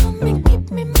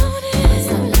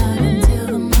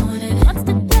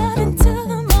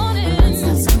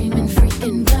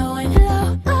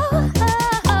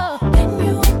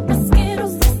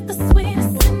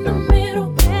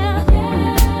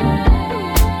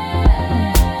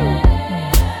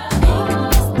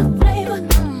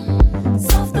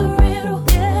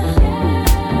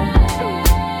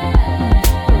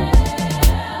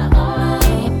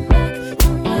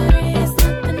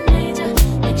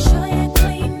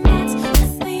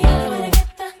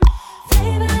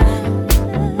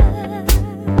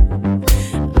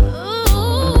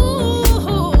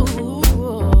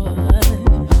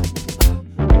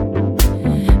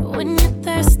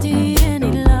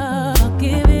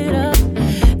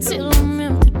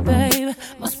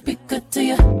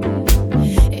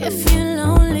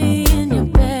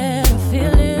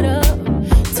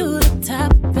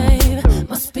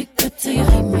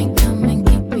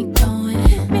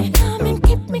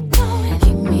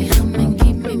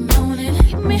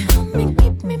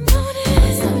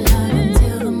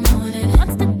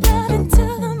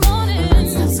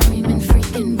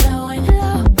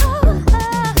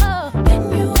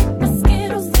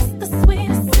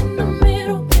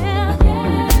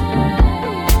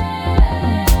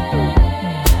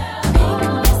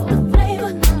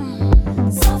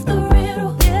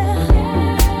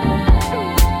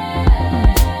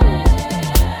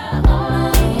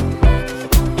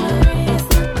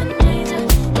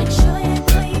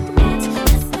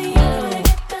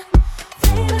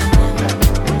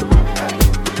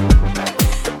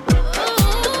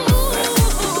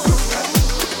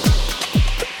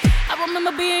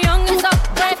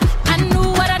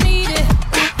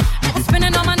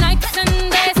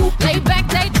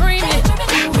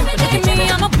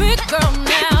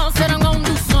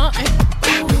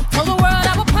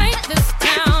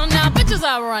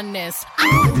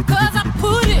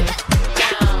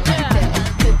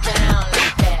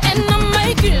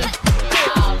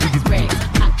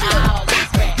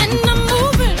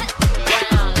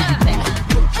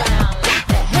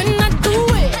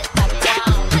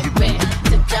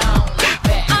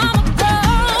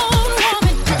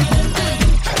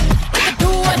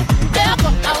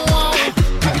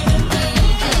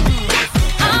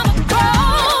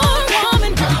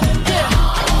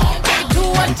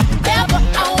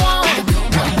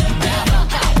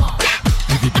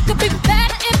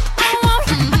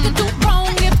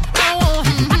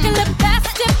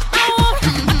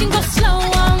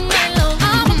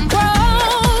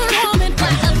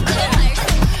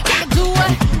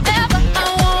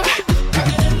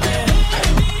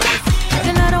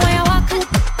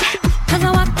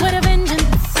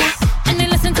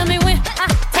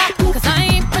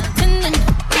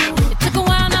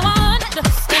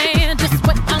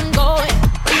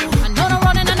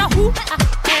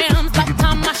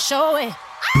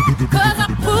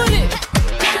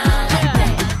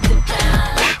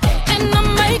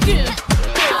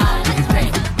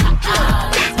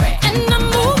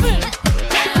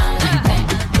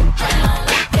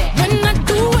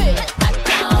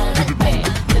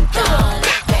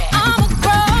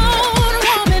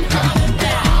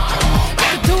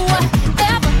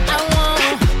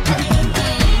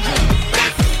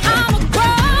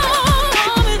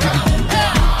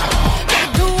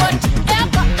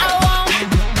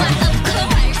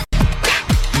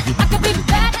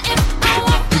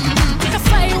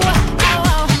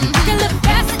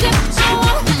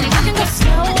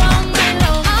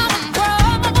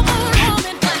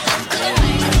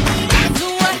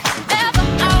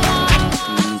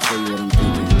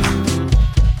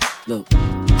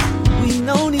 We've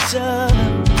known each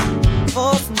other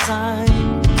for some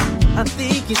time. I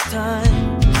think it's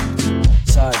time.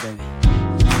 Sorry, baby.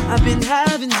 I've been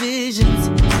having visions,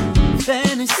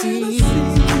 fantasies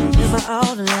in my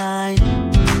outer line.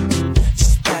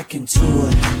 Just back into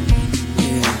it,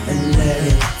 yeah, and let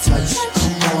it touch.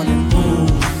 Come on and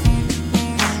move,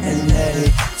 and let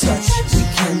it touch. We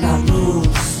cannot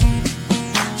lose.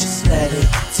 Just let it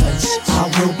touch. I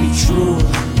will be true.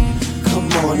 Come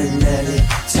on and let it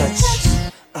touch.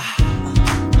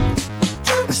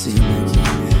 I see you, man.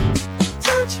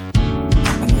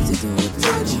 I know what to do with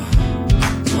this.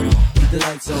 Hold on. Keep the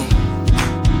lights on.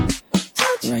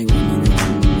 Right when you next to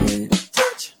my bed.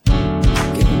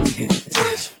 Get on your head.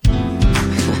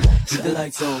 Keep the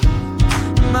lights on.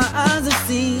 My eyes have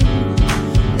seen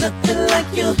nothing like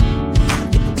you.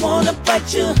 I wanna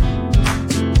bite you.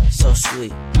 So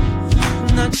sweet.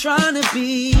 I'm not trying to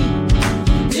be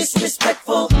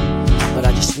disrespectful, but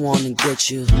I just wanna get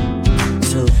you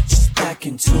to just back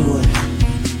into it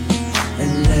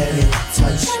and let it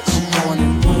touch. Come on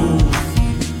and move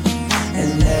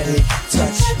and let it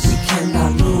touch. We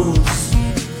cannot lose.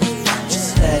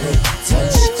 Just let it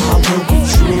touch. I will be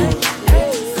true.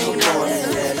 Come on and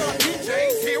let it.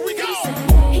 Here we go.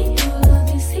 He do love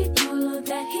this, he do love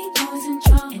that. He always in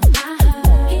trouble. And I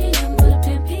heard he ain't but a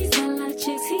pimp. He's got a lot of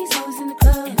chicks. He's always in the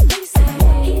club. And they say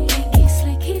he think he's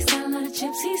slick. He's got a lot of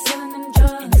chips. He's selling them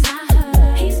drugs. And I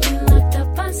heard he's been locked up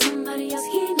by somebody else.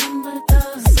 He ain't nothing but a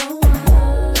thug. So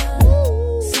what?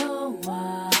 So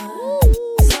what?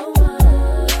 So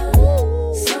what?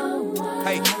 So what?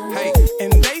 Hey,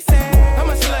 and they say I'm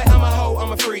a slut, I'm a hoe,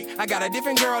 I'm a freak. I got a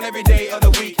different girl every day of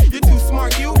the week. You're too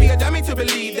smart, you be a dummy to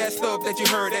believe that stuff that you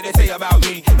heard that they say about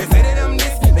me. They say that I'm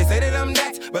this, they say that I'm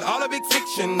that, but all of it's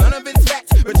fiction, none of it's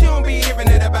facts. But you don't be hearing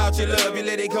that about your love. You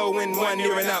let it go in one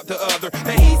ear and out the other.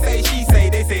 Now he say, she say,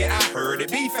 they say I heard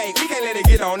it. Be fake, we can't let it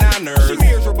get on our nerves. She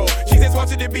miserable, she just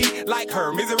wants you to be like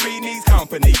her. Misery needs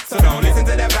company, so don't listen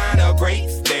to that vine of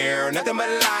grapes. They're nothing but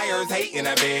liars hating.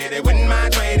 I bet they wouldn't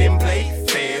mind trading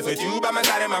places with you by my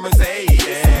side in my Mercedes.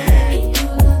 He do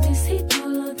love this, he do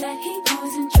love that. He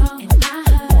always in trouble. And I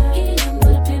heard he ain't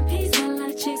but a pimp. He's got a lot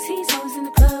of chicks. He's always in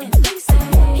the club. And they say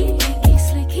he think he's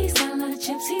slick. He's got a lot of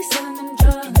chips. He's selling them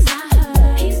drugs. And I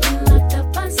heard he's been locked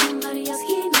up by somebody else.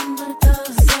 He ain't nothing but a thug.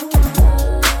 So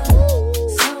what?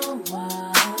 So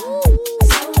what?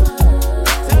 So what?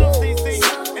 Tell him CC,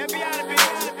 FBI to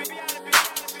be.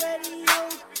 Radio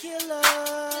killer,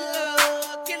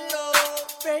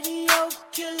 radio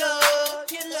killer,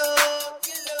 killer.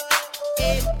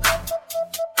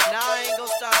 Now I ain't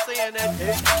gonna stop saying that.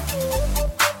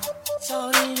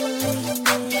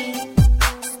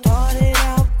 Started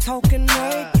out talking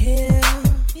right here,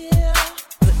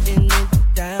 putting it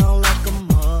down like a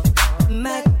mug.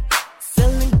 Mac,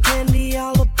 selling candy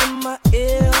all up in my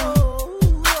ear.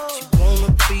 She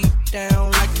wanna be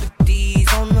down like the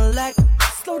D's on the lack.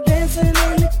 Slow dancing in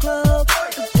the club,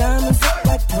 the diamonds look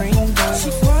like rainbows. She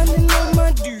grinding on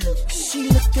my dude, she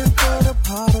looking for the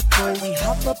particle. We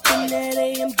hop up in that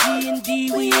AMG and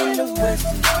D, we in the West.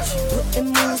 She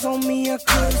putting moves on me, I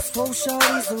could've swore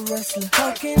shawty's a wrestler.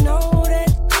 Talking all that,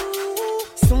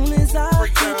 soon as I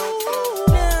do,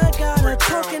 now I got her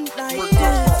talking like this.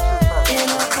 And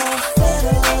I gon'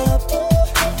 set her up.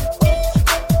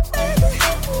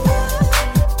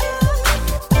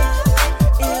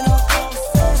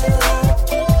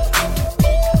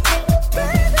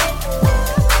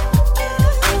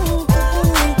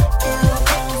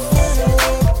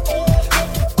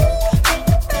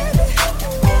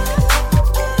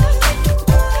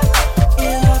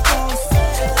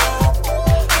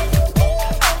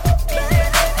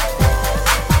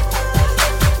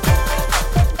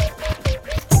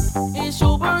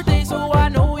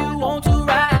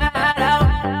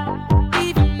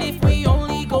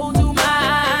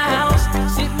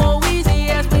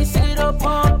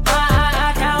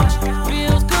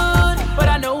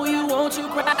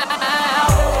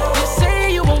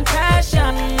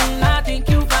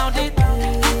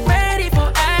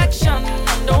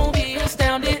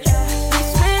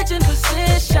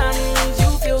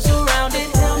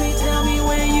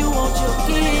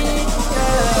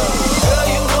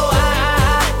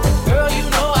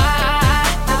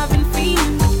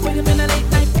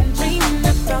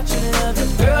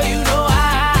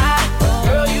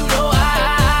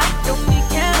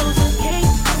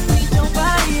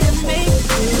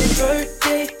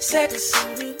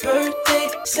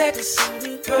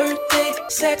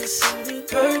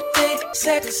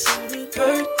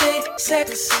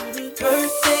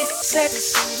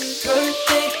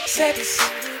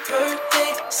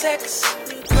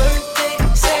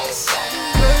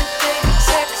 Birthday,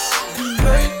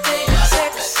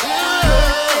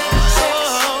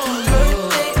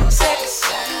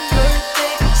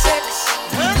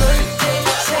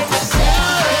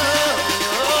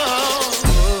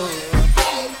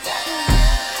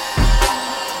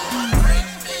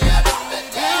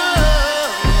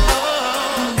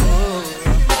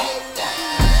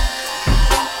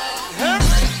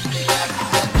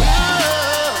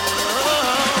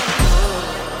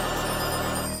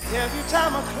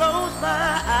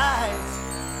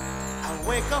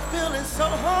 wake up feeling so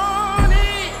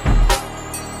horny.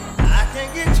 I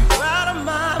can't get you out of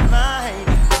my mind.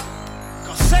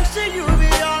 'Cause sex to you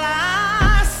be all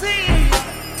I see.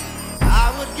 I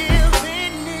would give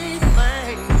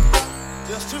anything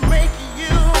just to make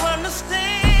you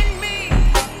understand me.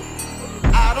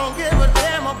 I don't give a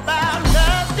damn about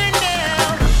nothing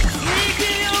else.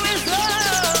 You is all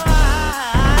I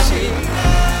need.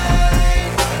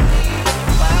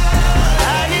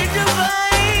 I need you,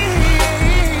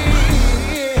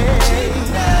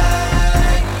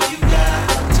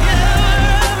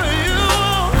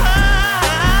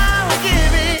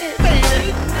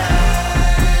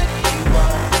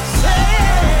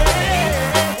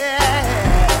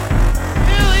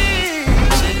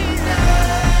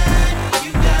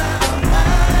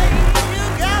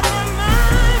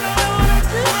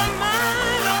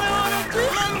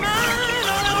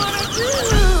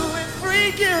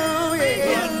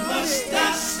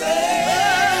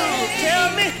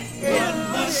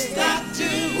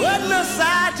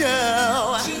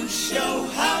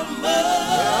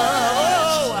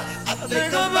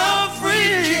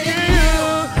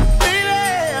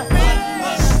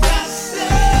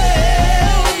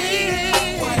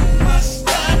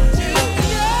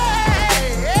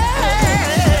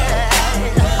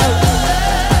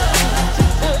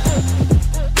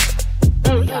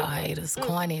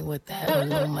 with that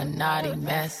Illuminati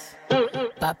mess.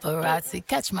 Paparazzi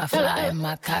catch my fly and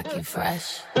my cocky fresh.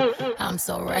 I'm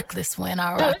so reckless when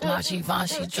I rock my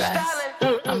Givenchy dress.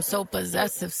 I'm so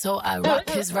possessive, so I rock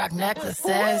his rock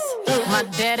necklaces. My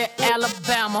daddy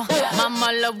Alabama,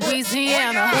 mama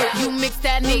Louisiana. You mix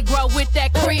that Negro with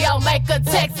that Creole, make a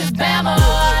Texas Bama. I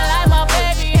like my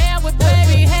baby hair with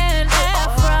baby hair and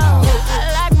afro. I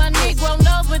like my Negro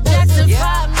nose with Jackson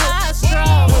 5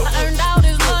 nostrils. I earned all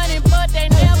this money, but they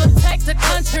never take the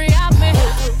country I'm in.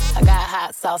 I got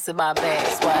hot sauce in my bag,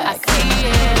 swag. I see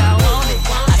it, I want it.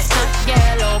 I stuck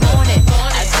yellow, want it.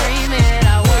 I dream it,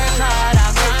 I work hard, I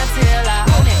grind till I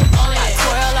own it. I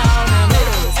twirl on them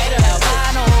middles,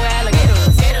 albino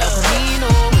alligators. El Camino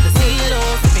with the CeeLo,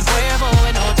 sipping Cuervo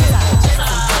and Ochila.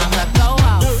 Sometimes I go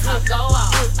out,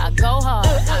 I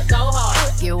go hard,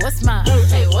 yeah, what's mine?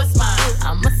 Hey, what's mine?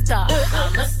 I'm a star,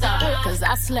 'cause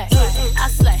I slay, I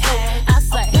slay, I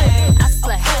slay, I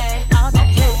slay, all day,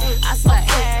 I slay,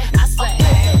 I slay,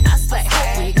 I slay,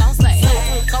 we gon' slay,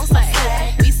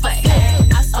 we slay,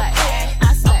 I slay,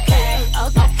 I slay,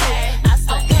 okay, I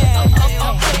slay,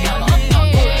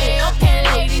 okay,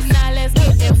 ladies, now let's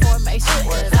get information,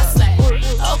 'cause I slay,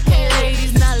 okay,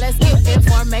 ladies, now let's get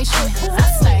information, 'cause I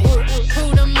slay,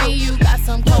 prove to me you got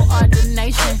some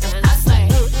coordination, I slay,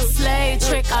 slay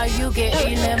trick or you get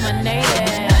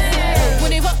eliminated.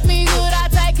 When he fuck me good, I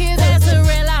take his ass to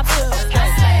Red Lobster.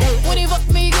 When he fuck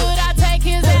me good, I take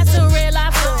his ass to Red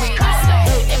Lobster.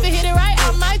 If he hit it right,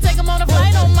 I might take him on a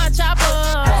flight on my chopper.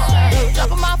 Drop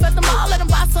him off at the mall, let him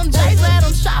buy some J's, let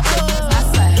him shop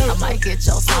I might get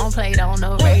your song played on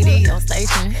the radio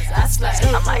station.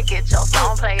 I might get your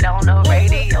song played on the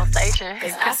radio station.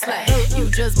 You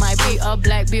just might be a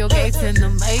black Bill Gates in the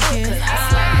making.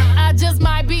 I just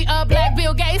might be a black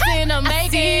Bill Gates in the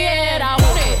making. I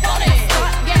want it.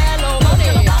 Yellow, want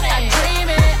it. I dream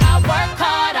it. I work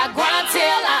hard. I grind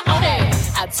till I own it.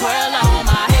 I twirl on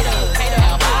my haters.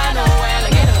 Albino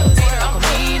alligators. El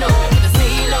Camino with the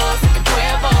CeeLo, sipping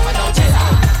Cuervo and Ochila.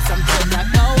 Sometimes I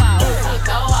go out.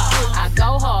 I go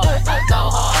hard.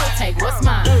 Take what's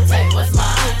mine.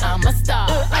 I'm a star.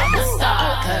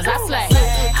 'Cause I slay.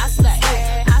 I slay.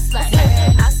 I slay.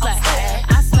 I slay.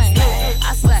 I slay.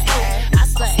 I slay. I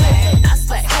slay. I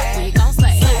slay. We gon'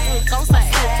 slay.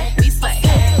 We slay.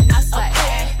 I slay.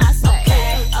 I slay.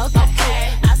 Okay.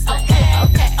 I slay.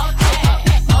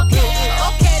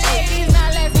 Okay, ladies, now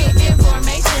let's get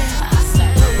information. I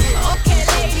slay. Okay,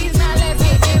 ladies, now let's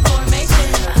get information.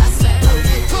 I slay.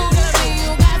 Prove to me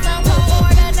you got some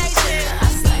coordination. I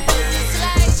slay.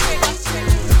 Slay trick.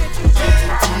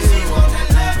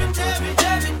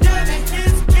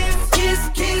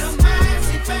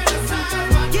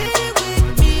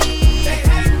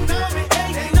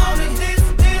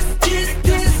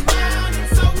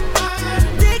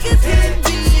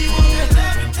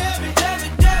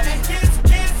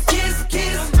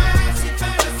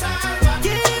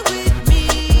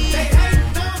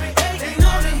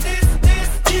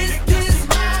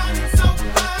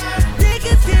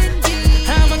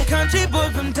 I'm a country boy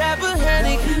from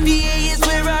Tappahannock. VA is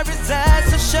where I reside,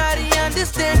 so shawty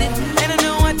understand it. And I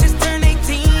know I just turned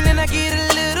 18 and I get a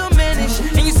little mannish.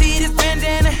 And you see this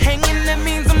bandana hanging, that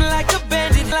means I'm like a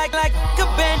bandit, like a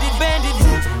bandit.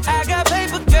 I got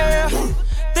paper, girl,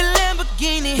 the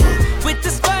Lamborghini with the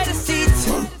spider seats.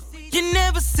 You never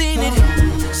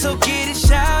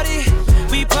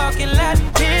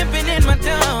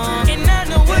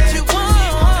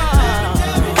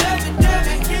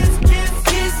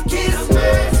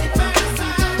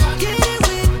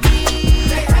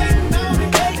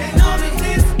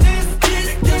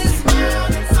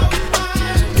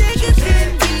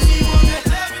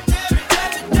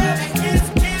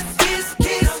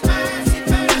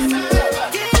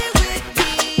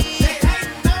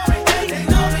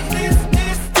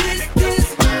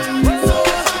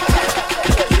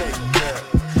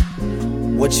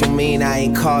mean I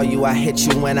ain't call you, I hit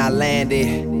you when I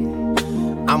landed.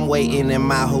 I'm waiting in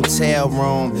my hotel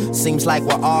room. Seems like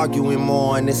we're arguing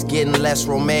more and it's getting less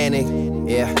romantic.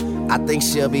 Yeah, I think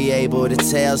she'll be able to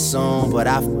tell soon. But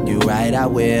I f you right, I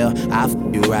will. I f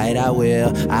you right, I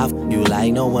will. I f you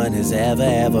like no one has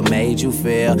ever made you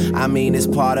feel. I mean, it's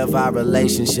part of our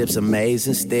relationship's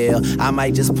amazing still. I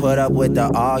might just put up with the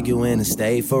arguing and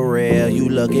stay for real. You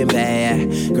looking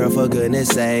bad, girl, for goodness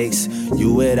sakes.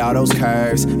 You with all those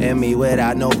curves and me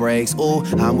without no breaks. Ooh,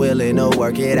 I'm willing to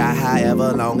work it out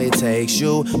however long it takes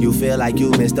you. You feel like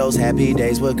you miss those happy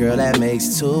days, but girl, that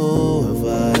makes two of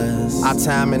us. Our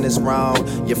timing is wrong.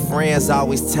 Your friends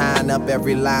always tying up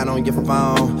every line on your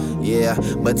phone. Yeah,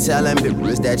 but tell them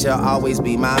bitches that you'll always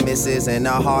be my missus. And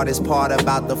the hardest part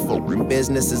about the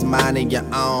business is minding your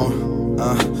own.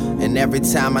 And every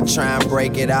time I try and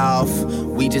break it off,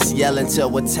 we just yell until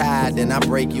we're tired, then I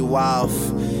break you off.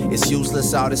 It's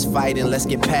useless all this fighting, let's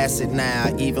get past it now.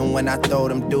 Even when I throw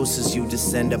them deuces, you just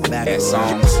send it back. I'm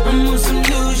on some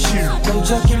new shit, I'm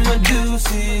chucking my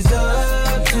deuces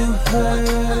up to her.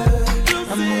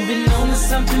 I'm moving on to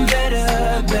something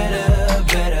better, better,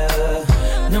 better.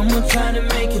 No more trying to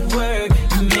make it work.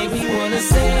 You make me wanna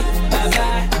say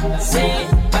bye-bye, say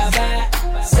bye-bye,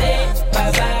 say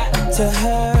bye-bye to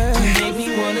her. You make me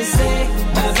wanna say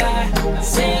bye-bye,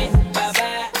 say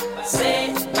bye-bye,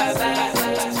 say bye-bye.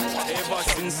 Ever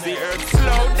since the earth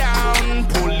slowed down,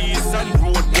 police and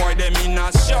road boy them in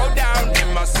a showdown.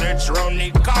 Them a search round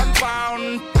the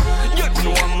compound. You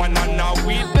know a man and a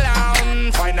weed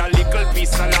clown. Find a little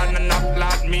piece of land and a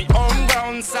plant me on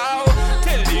ground. So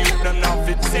tell the youth them now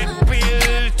fit set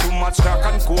pill. Too much crack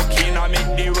and cocaine I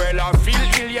make the world I feel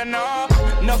ill, you know.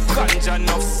 Enough ganja,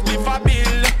 enough spliff a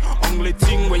bill. Only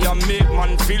thing where you make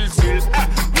man feel chill.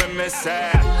 When me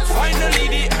say finally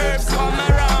the herbs come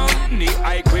around. The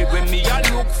high grade when me a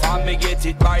look for me get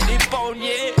it by the pound,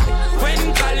 yeah.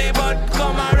 When Calibut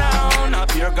come around, a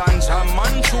pure ganja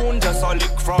man tune just a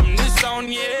lick from the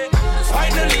sound, yeah.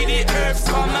 Finally the herbs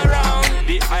come around.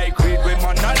 The high grade when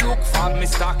man a look for me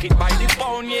stock it by the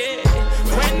pound, yeah.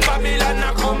 When Babylon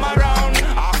a come around,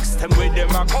 ask them where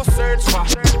them a go search for.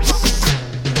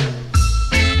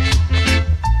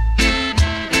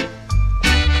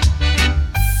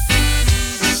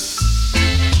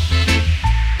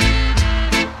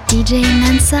 DJ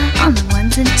Mensa on the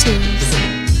ones and twos.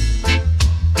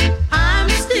 I'm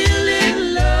still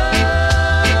in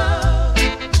love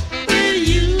with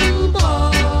you,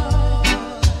 boy.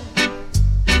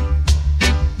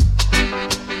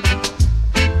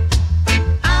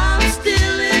 I'm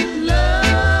still in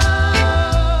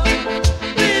love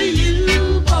with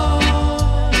you, boy.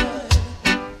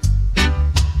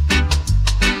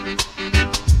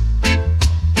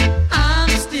 I'm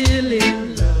still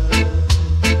in love.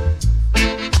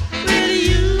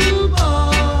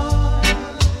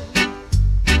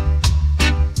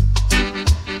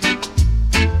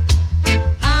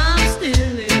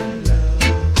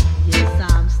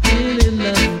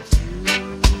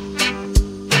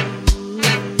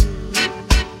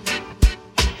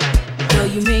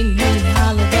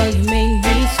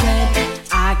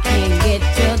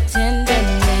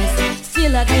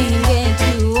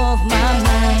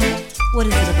 What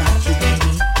is it about you,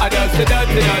 baby? I just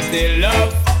dirty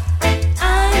love.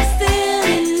 I'm still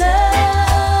in love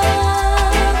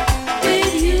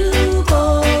with you,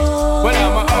 boy. Well,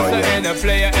 I'm a hustler and a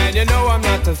player, and you know I'm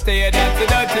not a stayer. That's a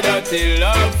dirty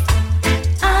love.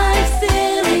 I'm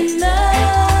still in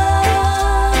love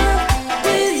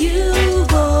with you,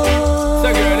 boy. So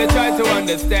girl, I try to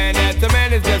understand that a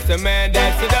man is just a man.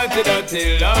 That's a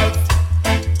dirty love.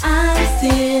 I'm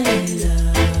still in love.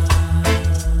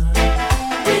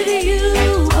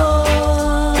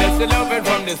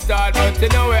 From the start, but you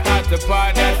know we're at the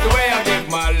part. That's the way I give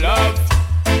my love.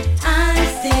 I'm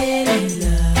still in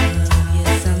love.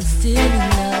 Yes, I'm still in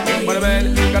love. What a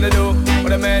man gotta do,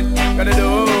 what a man gotta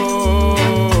do.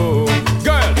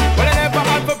 Girl, when I never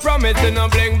had for promising, I'm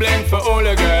bling bling for all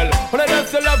a girl. When I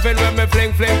just loving when me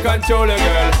fling fling control a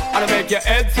girl. And I make your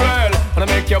head swirl, and I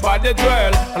make your body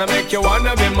twirl, and I make you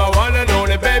wanna be my one and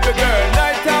only baby girl.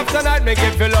 Night after night, make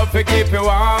you feel love to keep you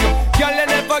warm. Girl, you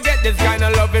never get this kind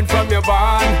of loving from your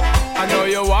bond. I know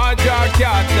you want your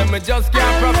cat, and me just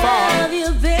can't perform. I love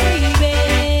you, baby.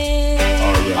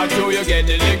 I know you get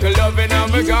the little loving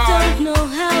on me gone. You don't know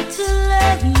how to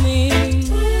love me.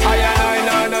 I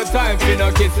know no time for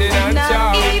no kissing and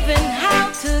chow. Not even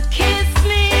how to kiss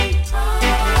me.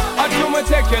 I do me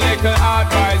take your little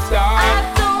advice down. I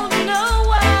don't know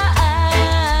why.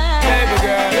 Baby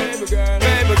girl, baby girl,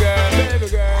 baby girl, baby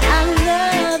girl. I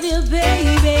love you,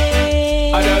 baby.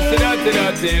 I just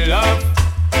dirty love.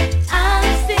 I'm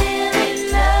still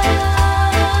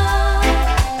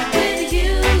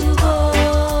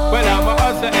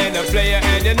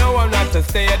So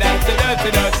stay a dance to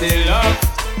dirty, dirty love.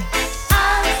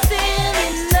 I'm still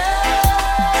in love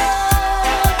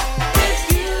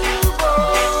with you,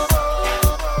 boy.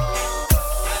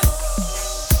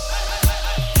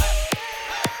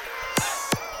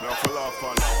 Now pull off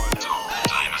on that one.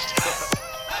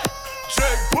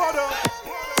 Jake Butter,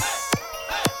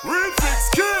 Refix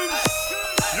Kings,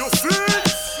 you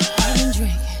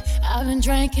see? I've been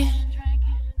drinking.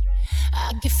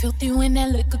 I get filthy when that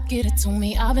liquor get it to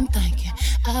me. I've been thinking.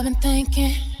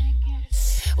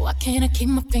 Why can't I keep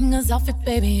my fingers off it,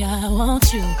 baby? I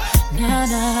want you, nah,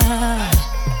 nah.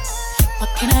 Why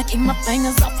can't I keep my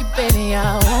fingers off you, baby?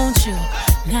 I want you,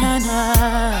 nah,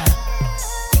 nah.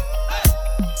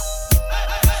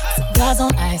 Cigars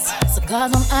on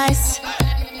ice.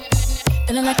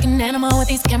 Feeling like an animal with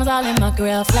these cameras all in my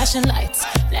grill. Flashing lights.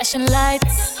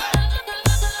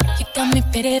 You got me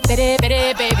pity,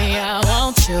 baby, I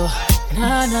want you,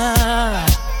 nah, nah.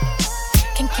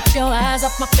 Can't keep your eyes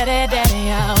off my fetty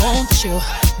daddy, I want you,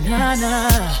 nah,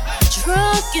 nah.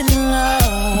 Drunk in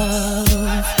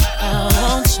love, I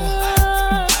want you.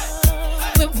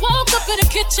 We woke up in the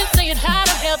kitchen saying, how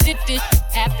the hell did this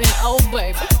happen, oh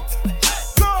baby?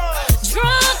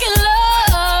 Drunk in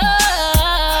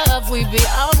love, we be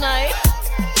all night.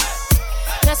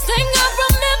 Last thing I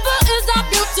remember is our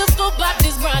beautiful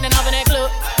bodies grinding off in that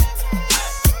club.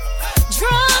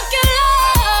 Drunk in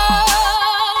love,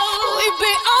 we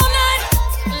be all night.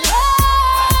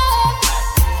 Love,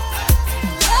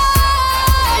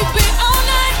 we be all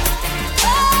night.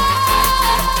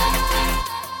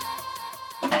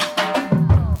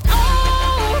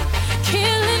 Oh,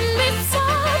 killing me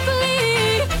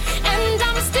softly, and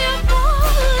I'm still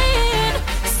falling.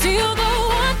 Still the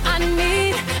one I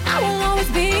need. I will always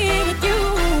be with you.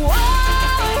 Oh,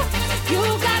 you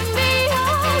got me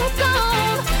hooked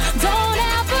on. Don't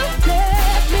ever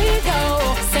let me go.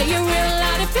 Say you're real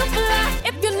loud if you fly.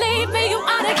 If you leave me, you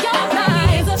out of your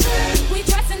mind. We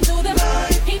dress into the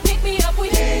he picked me up. We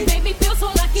made me feel so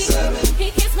lucky.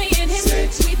 He kissed me in his.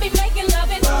 We be making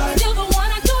love it. Still the one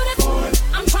I do this.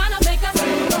 I'm trying to make us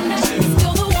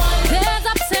still the one. There's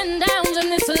ups and downs in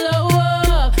this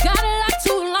love. Got a lot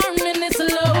to learn in this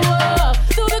love.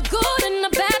 Through the good and the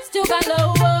bad, still got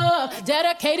love.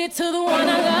 Dedicated to the one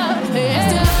I love. Yeah.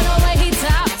 Still love the way he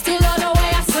talks. Still love the way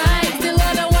I sing. Still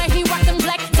love the way he rock them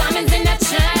black diamonds in that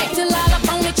chain. Still all up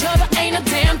on each other, ain't a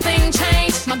damn thing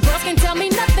changed. My girls can tell me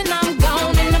nothing, I'm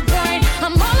gone in the brain.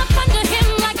 I'm all up under him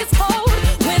like it's cold.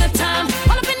 Winter time,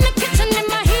 all up in the kitchen in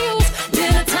my heels.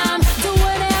 Dinner time, do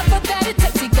whatever that it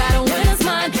takes. He got a winner's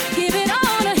mind. Give it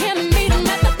all to him and meet him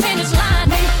at the finish line.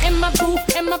 Me and my boo,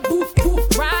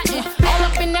 riding. All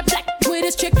up in that black with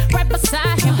his chick right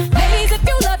beside him. Ladies, if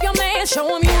you love your man, show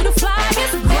him you the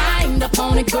flyest. Grind up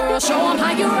on it, girl, show him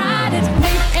how you ride it. Me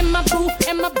and my boo,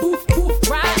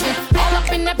 riding. All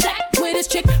up in that black with his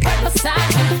chick right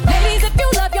beside him. Ladies, if you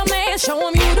love your man, show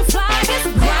him you the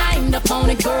flyest. Grind up on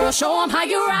it, girl, show him how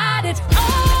you ride it.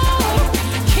 Oh,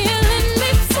 killing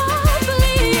me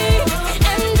softly,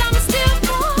 and I'm still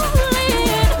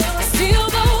falling. Still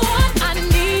the one I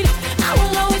need. I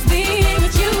will always be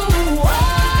with you. Oh,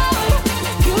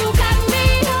 you got me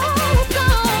hooked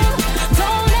on.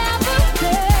 Don't ever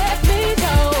let me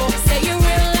go. Say you're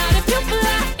real loud if you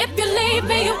fly. If you leave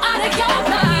me, you out of your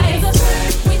mind.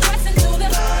 We dress into the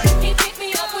he picked me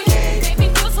up. We make me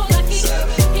feel so lucky.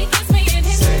 He kissed me in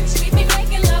his. We be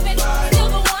making love it. Still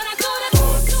the one I do this.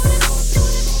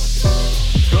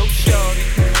 Go shorty,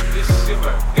 this is your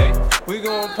birthday. We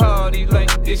gon' party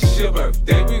like it's your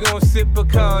birthday. We gon' sip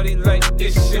Bacardi like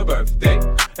it's your birthday.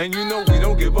 And you know we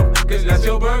don't give up, cause that's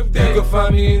your birthday. You can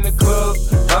find me in the club,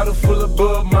 bottle full of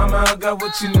bub. Mama, I got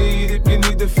what you need if you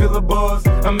need to feel a buzz.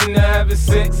 I'm into having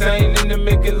sex, I ain't into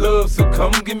making love. So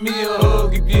come give me a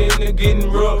hug if you're into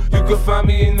getting rough. You can find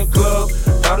me in the club,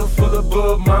 bottle full of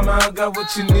bub. Mama, I got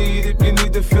what you need if you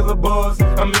need to feel a buzz.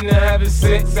 I'm into having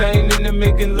sex, I ain't into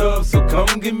making love. So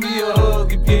come give me a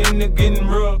hug if you're into getting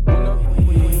rough.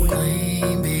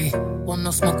 Queen bee, want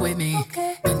no smoke with me.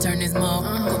 Then turn this smoke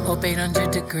up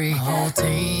 800 degrees. Whole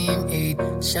team eat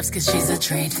chefs cause she's a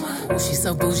treat. Ooh, she's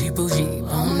so bougie,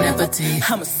 bon appetit.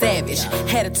 I'm a savage,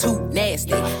 attitude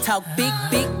nasty. Talk big,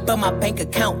 but my bank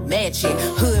account match it.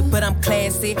 Hood, but I'm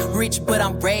classy. Rich, but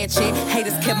I'm ratchet.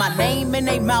 Haters kept my name in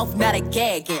their mouth, not a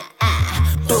gagging.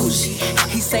 Bougie.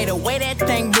 He say the way that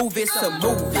thing move, it's a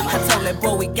movie. I told that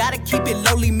boy we gotta keep it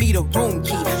lowly, me the room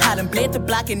key. I done bled the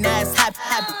block and now it's high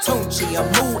Tunchi. I'm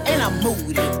mood and I'm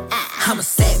moody. I'm a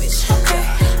savage.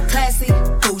 Classy,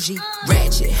 bougie,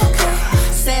 ratchet.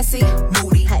 Sassy,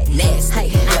 moody,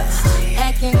 nasty.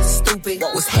 Acting stupid,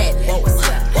 what's happening?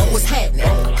 What's happening?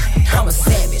 I'm a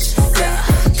savage.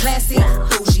 Classy,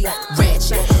 Classy, bougie,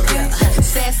 ratchet. Yeah.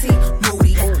 Sassy,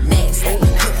 moody, nasty.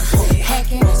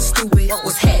 Hacking, stupid,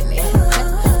 what's happening?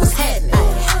 What's happening?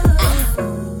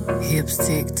 Hips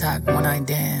tick tock when I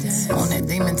dance. On that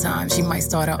demon time, she might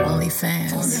start her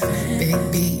OnlyFans. Big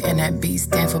B and that B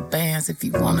stand for bands. If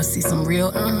you wanna see some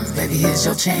real baby, here's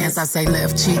your chance. I say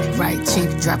left cheek, right cheek,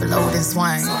 drop it low and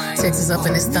swing. Texas up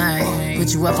in this thing,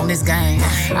 put you up on this game.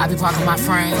 I be parking my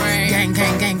frame, gang,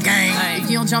 gang, gang, gang. If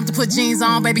you don't jump to put jeans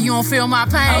on, baby, you don't feel my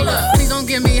pain. Please don't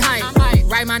give me hype,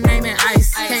 write my name in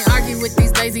ice. Can't argue with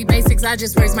these lazy basics, I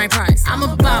just raise my price. I'm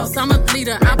a boss, I'm a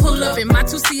leader, I pull up in my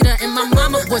two-seater, and my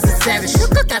mama was a savage.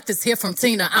 Got this here from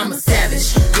Tina, I'm a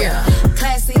savage, yeah.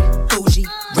 Classy, bougie,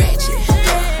 ratchet.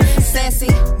 Sassy,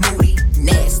 moody,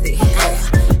 nasty.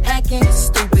 Hacking,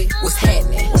 stupid, what's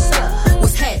happening?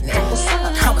 What's happening?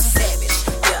 I'm a savage,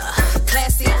 yeah.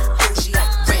 Classy, bougie,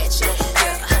 ratchet.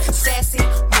 Yeah. Sassy,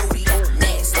 moody,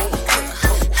 nasty.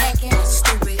 Hacking,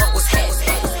 stupid, what's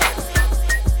happening?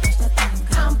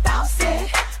 I'm bossy.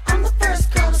 I'm the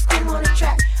first girl to scream on the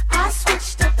track. I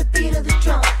switched up the beat of the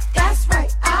drum. That's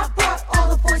right, I brought all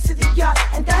the boys to the yard.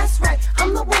 And that's right,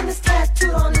 I'm the one that's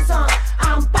tattooed on his arm.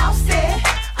 I'm bossy.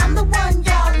 I'm the one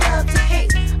y'all love to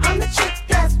hate. I'm the chick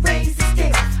that's raised the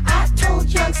stakes. I told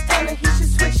young Stunner he should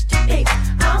switch to 8.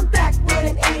 I'm back with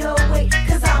an 808,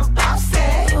 cause I'm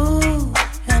bossy. Ooh,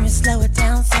 let me slow it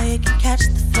down so you can catch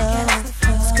the flow.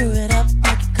 Screw it up,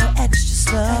 make it go extra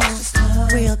slow.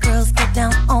 Real girls get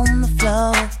down on the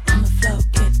floor. On the floor,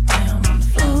 get down on the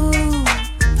floor. Ooh,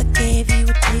 I gave you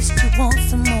a taste, you want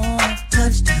some more.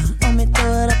 Touchdown, let me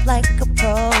throw it up like a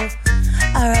pro.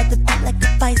 I ride the beat like a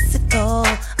bicycle.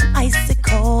 I'm icy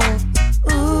cold.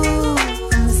 Ooh,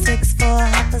 from the 6'4"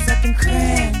 hoppers up in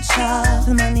Crenshaw.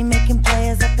 The money making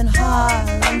players up in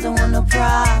Harlem. Don't want no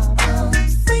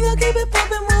problems. We gon' keep it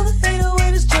pumping while the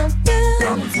 808 is jumping.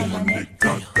 Diamonds on my neck,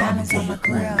 diamonds on my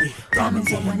grill.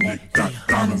 Diamonds on my neck,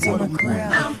 diamonds on my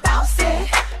grill. I'm bossy.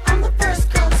 I'm the first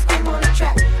girl to scream on the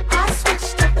track. I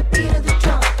switched up the beat of the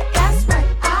drum. That's right,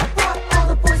 I brought all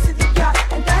the boys to the yard.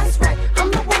 And that's right, I'm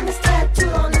the one that's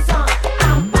tattooed on his arm.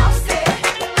 I'm bossy.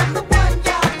 I'm the one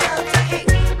y'all love to hate.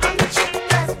 I'm the chick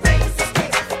that's raised the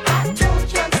stakes. I told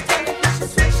young Stunner he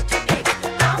should switch to 8.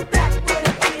 I'm back with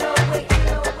an 808.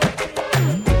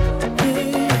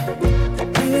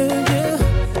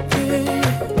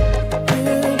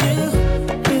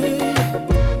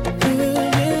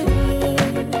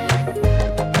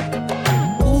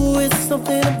 Ooh, it's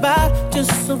something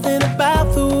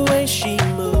about the way she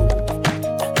moves.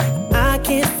 I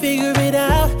can't figure it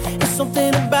out. It's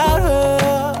something about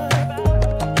her.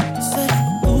 Say,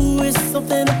 ooh, it's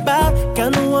something about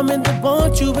kind of woman that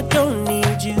wants you but don't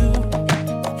need you.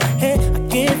 Hey, I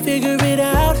can't figure it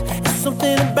out. It's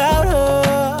something about her.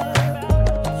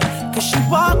 Cause she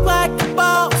walk like a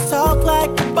boss, talk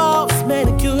like a boss.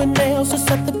 Manicure and nails to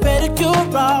set the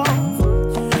pedicure off.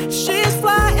 She's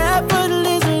fly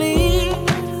effortlessly,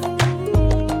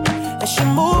 and she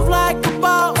move like a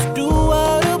boss. Do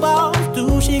what a boss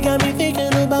do. She got me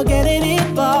thinking about getting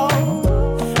involved.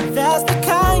 That's the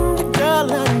kind of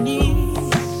girl I need.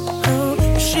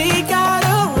 She got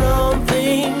her own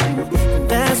thing.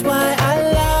 That's why I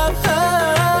love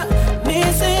her.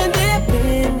 Miss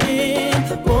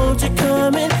Independent, won't you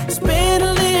come and spend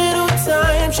a little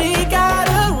time? She got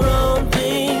her own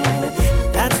thing.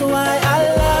 That's why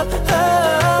I love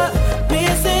her.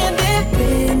 Miss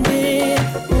Independent,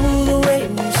 ooh, the way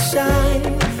you shine.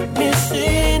 Miss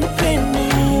Independent,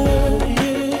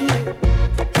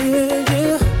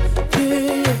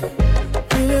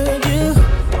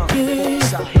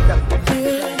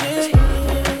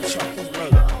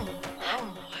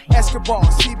 Escobar,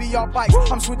 CBR bikes,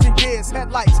 I'm switching gears,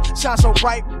 headlights shine so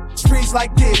bright, streets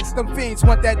like this. Them fiends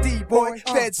want that D-boy,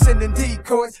 feds sending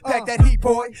decoys, pack that heat,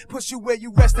 boy, push you where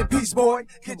you rest in peace, boy.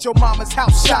 Get your mama's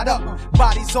house shot up,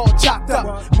 bodies all chopped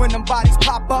up. When them bodies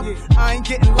pop up, I ain't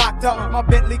getting locked up. My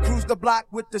Bentley cruise the block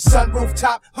with the sunroof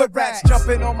top, hood rats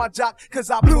jumping on my jock, cause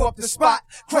I blew up the spot,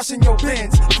 crushing your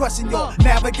bins, crushing your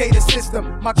navigator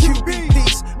system. My QB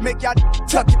piece make y'all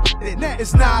tuck it in.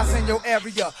 It's Nas in your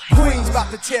area, Queens about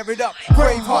to tear it up.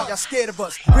 Braveheart, y'all scared of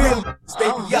us, real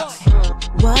baby us.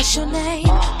 what's your name?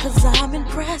 Cause I'm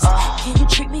impressed. Can you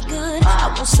treat me good?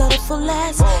 I won't settle for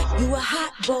less. You a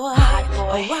hot boy,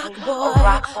 a rock boy,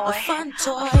 a fun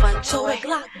toy, toy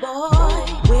Glock boy.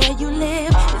 Where you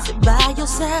live? Is it by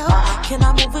yourself? Can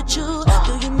I move with you?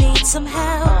 Do you need some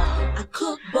help? I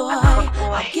cook, boy,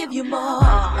 I'll give you more.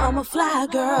 I'm a fly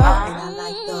girl, and I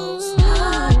like those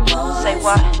hot boys. Say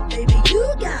what? Baby,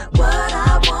 you got what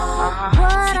I want.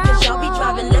 Because y'all be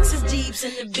driving Lexus Jeeps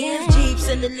and the Benz Jeeps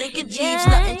and the Lincoln Jeeps,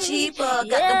 nothing cheaper. Got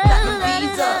them platinum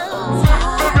visa.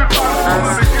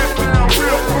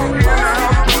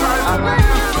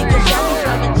 Because y'all be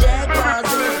driving Jaguars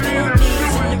and the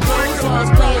Philippines and the Rolls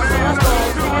Royce, playing softball.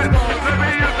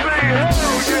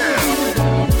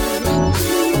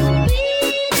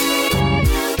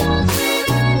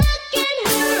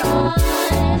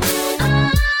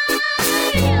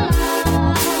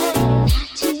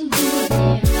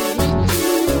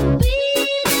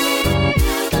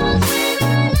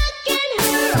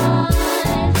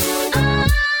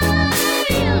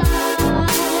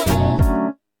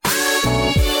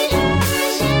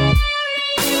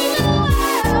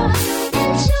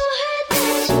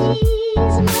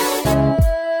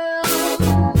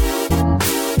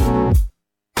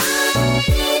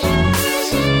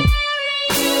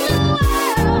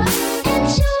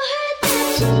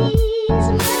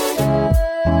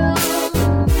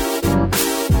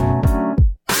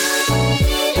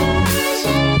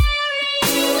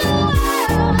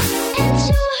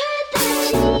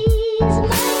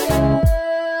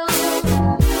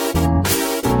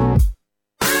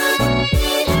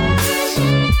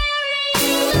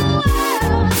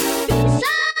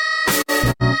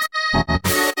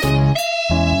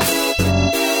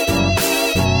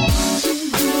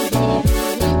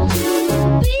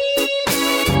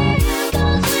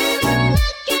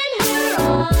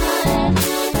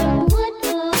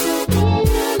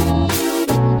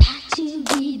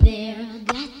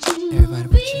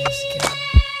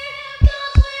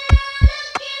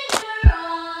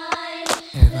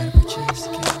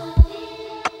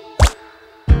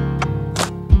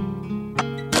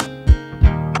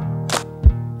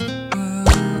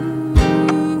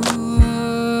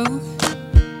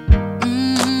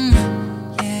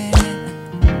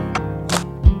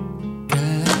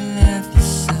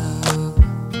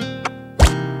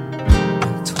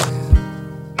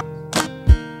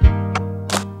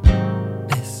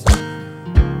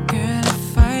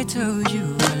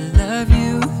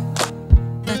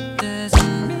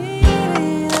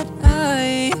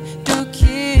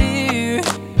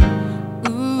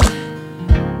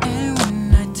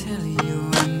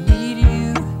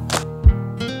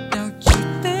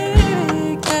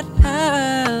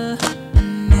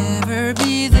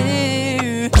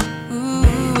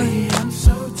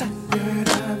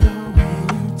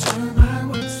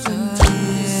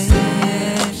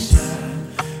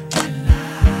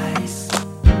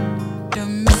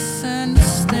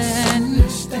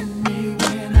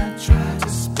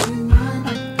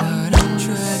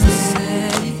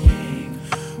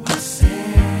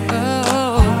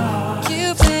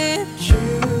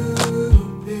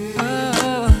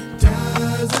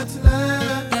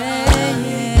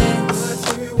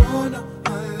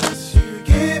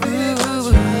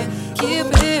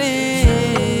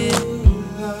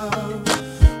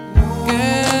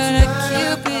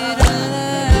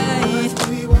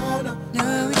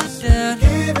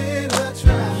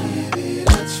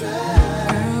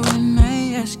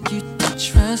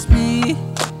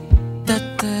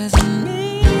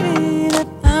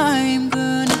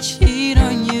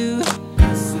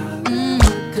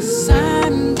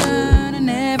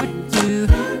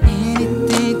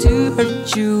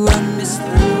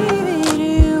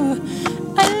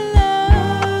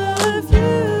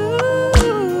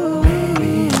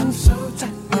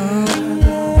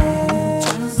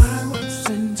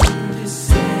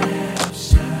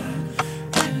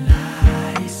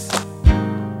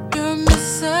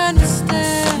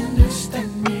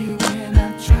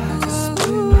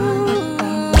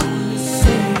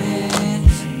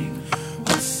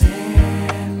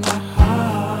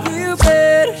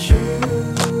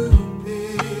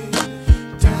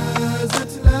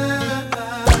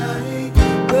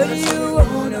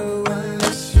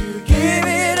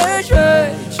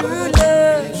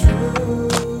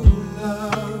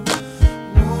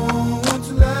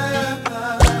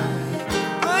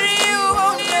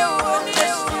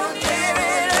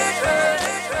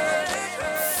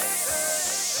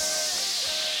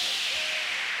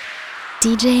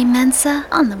 DJ Mensa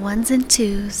on the ones and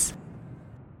twos.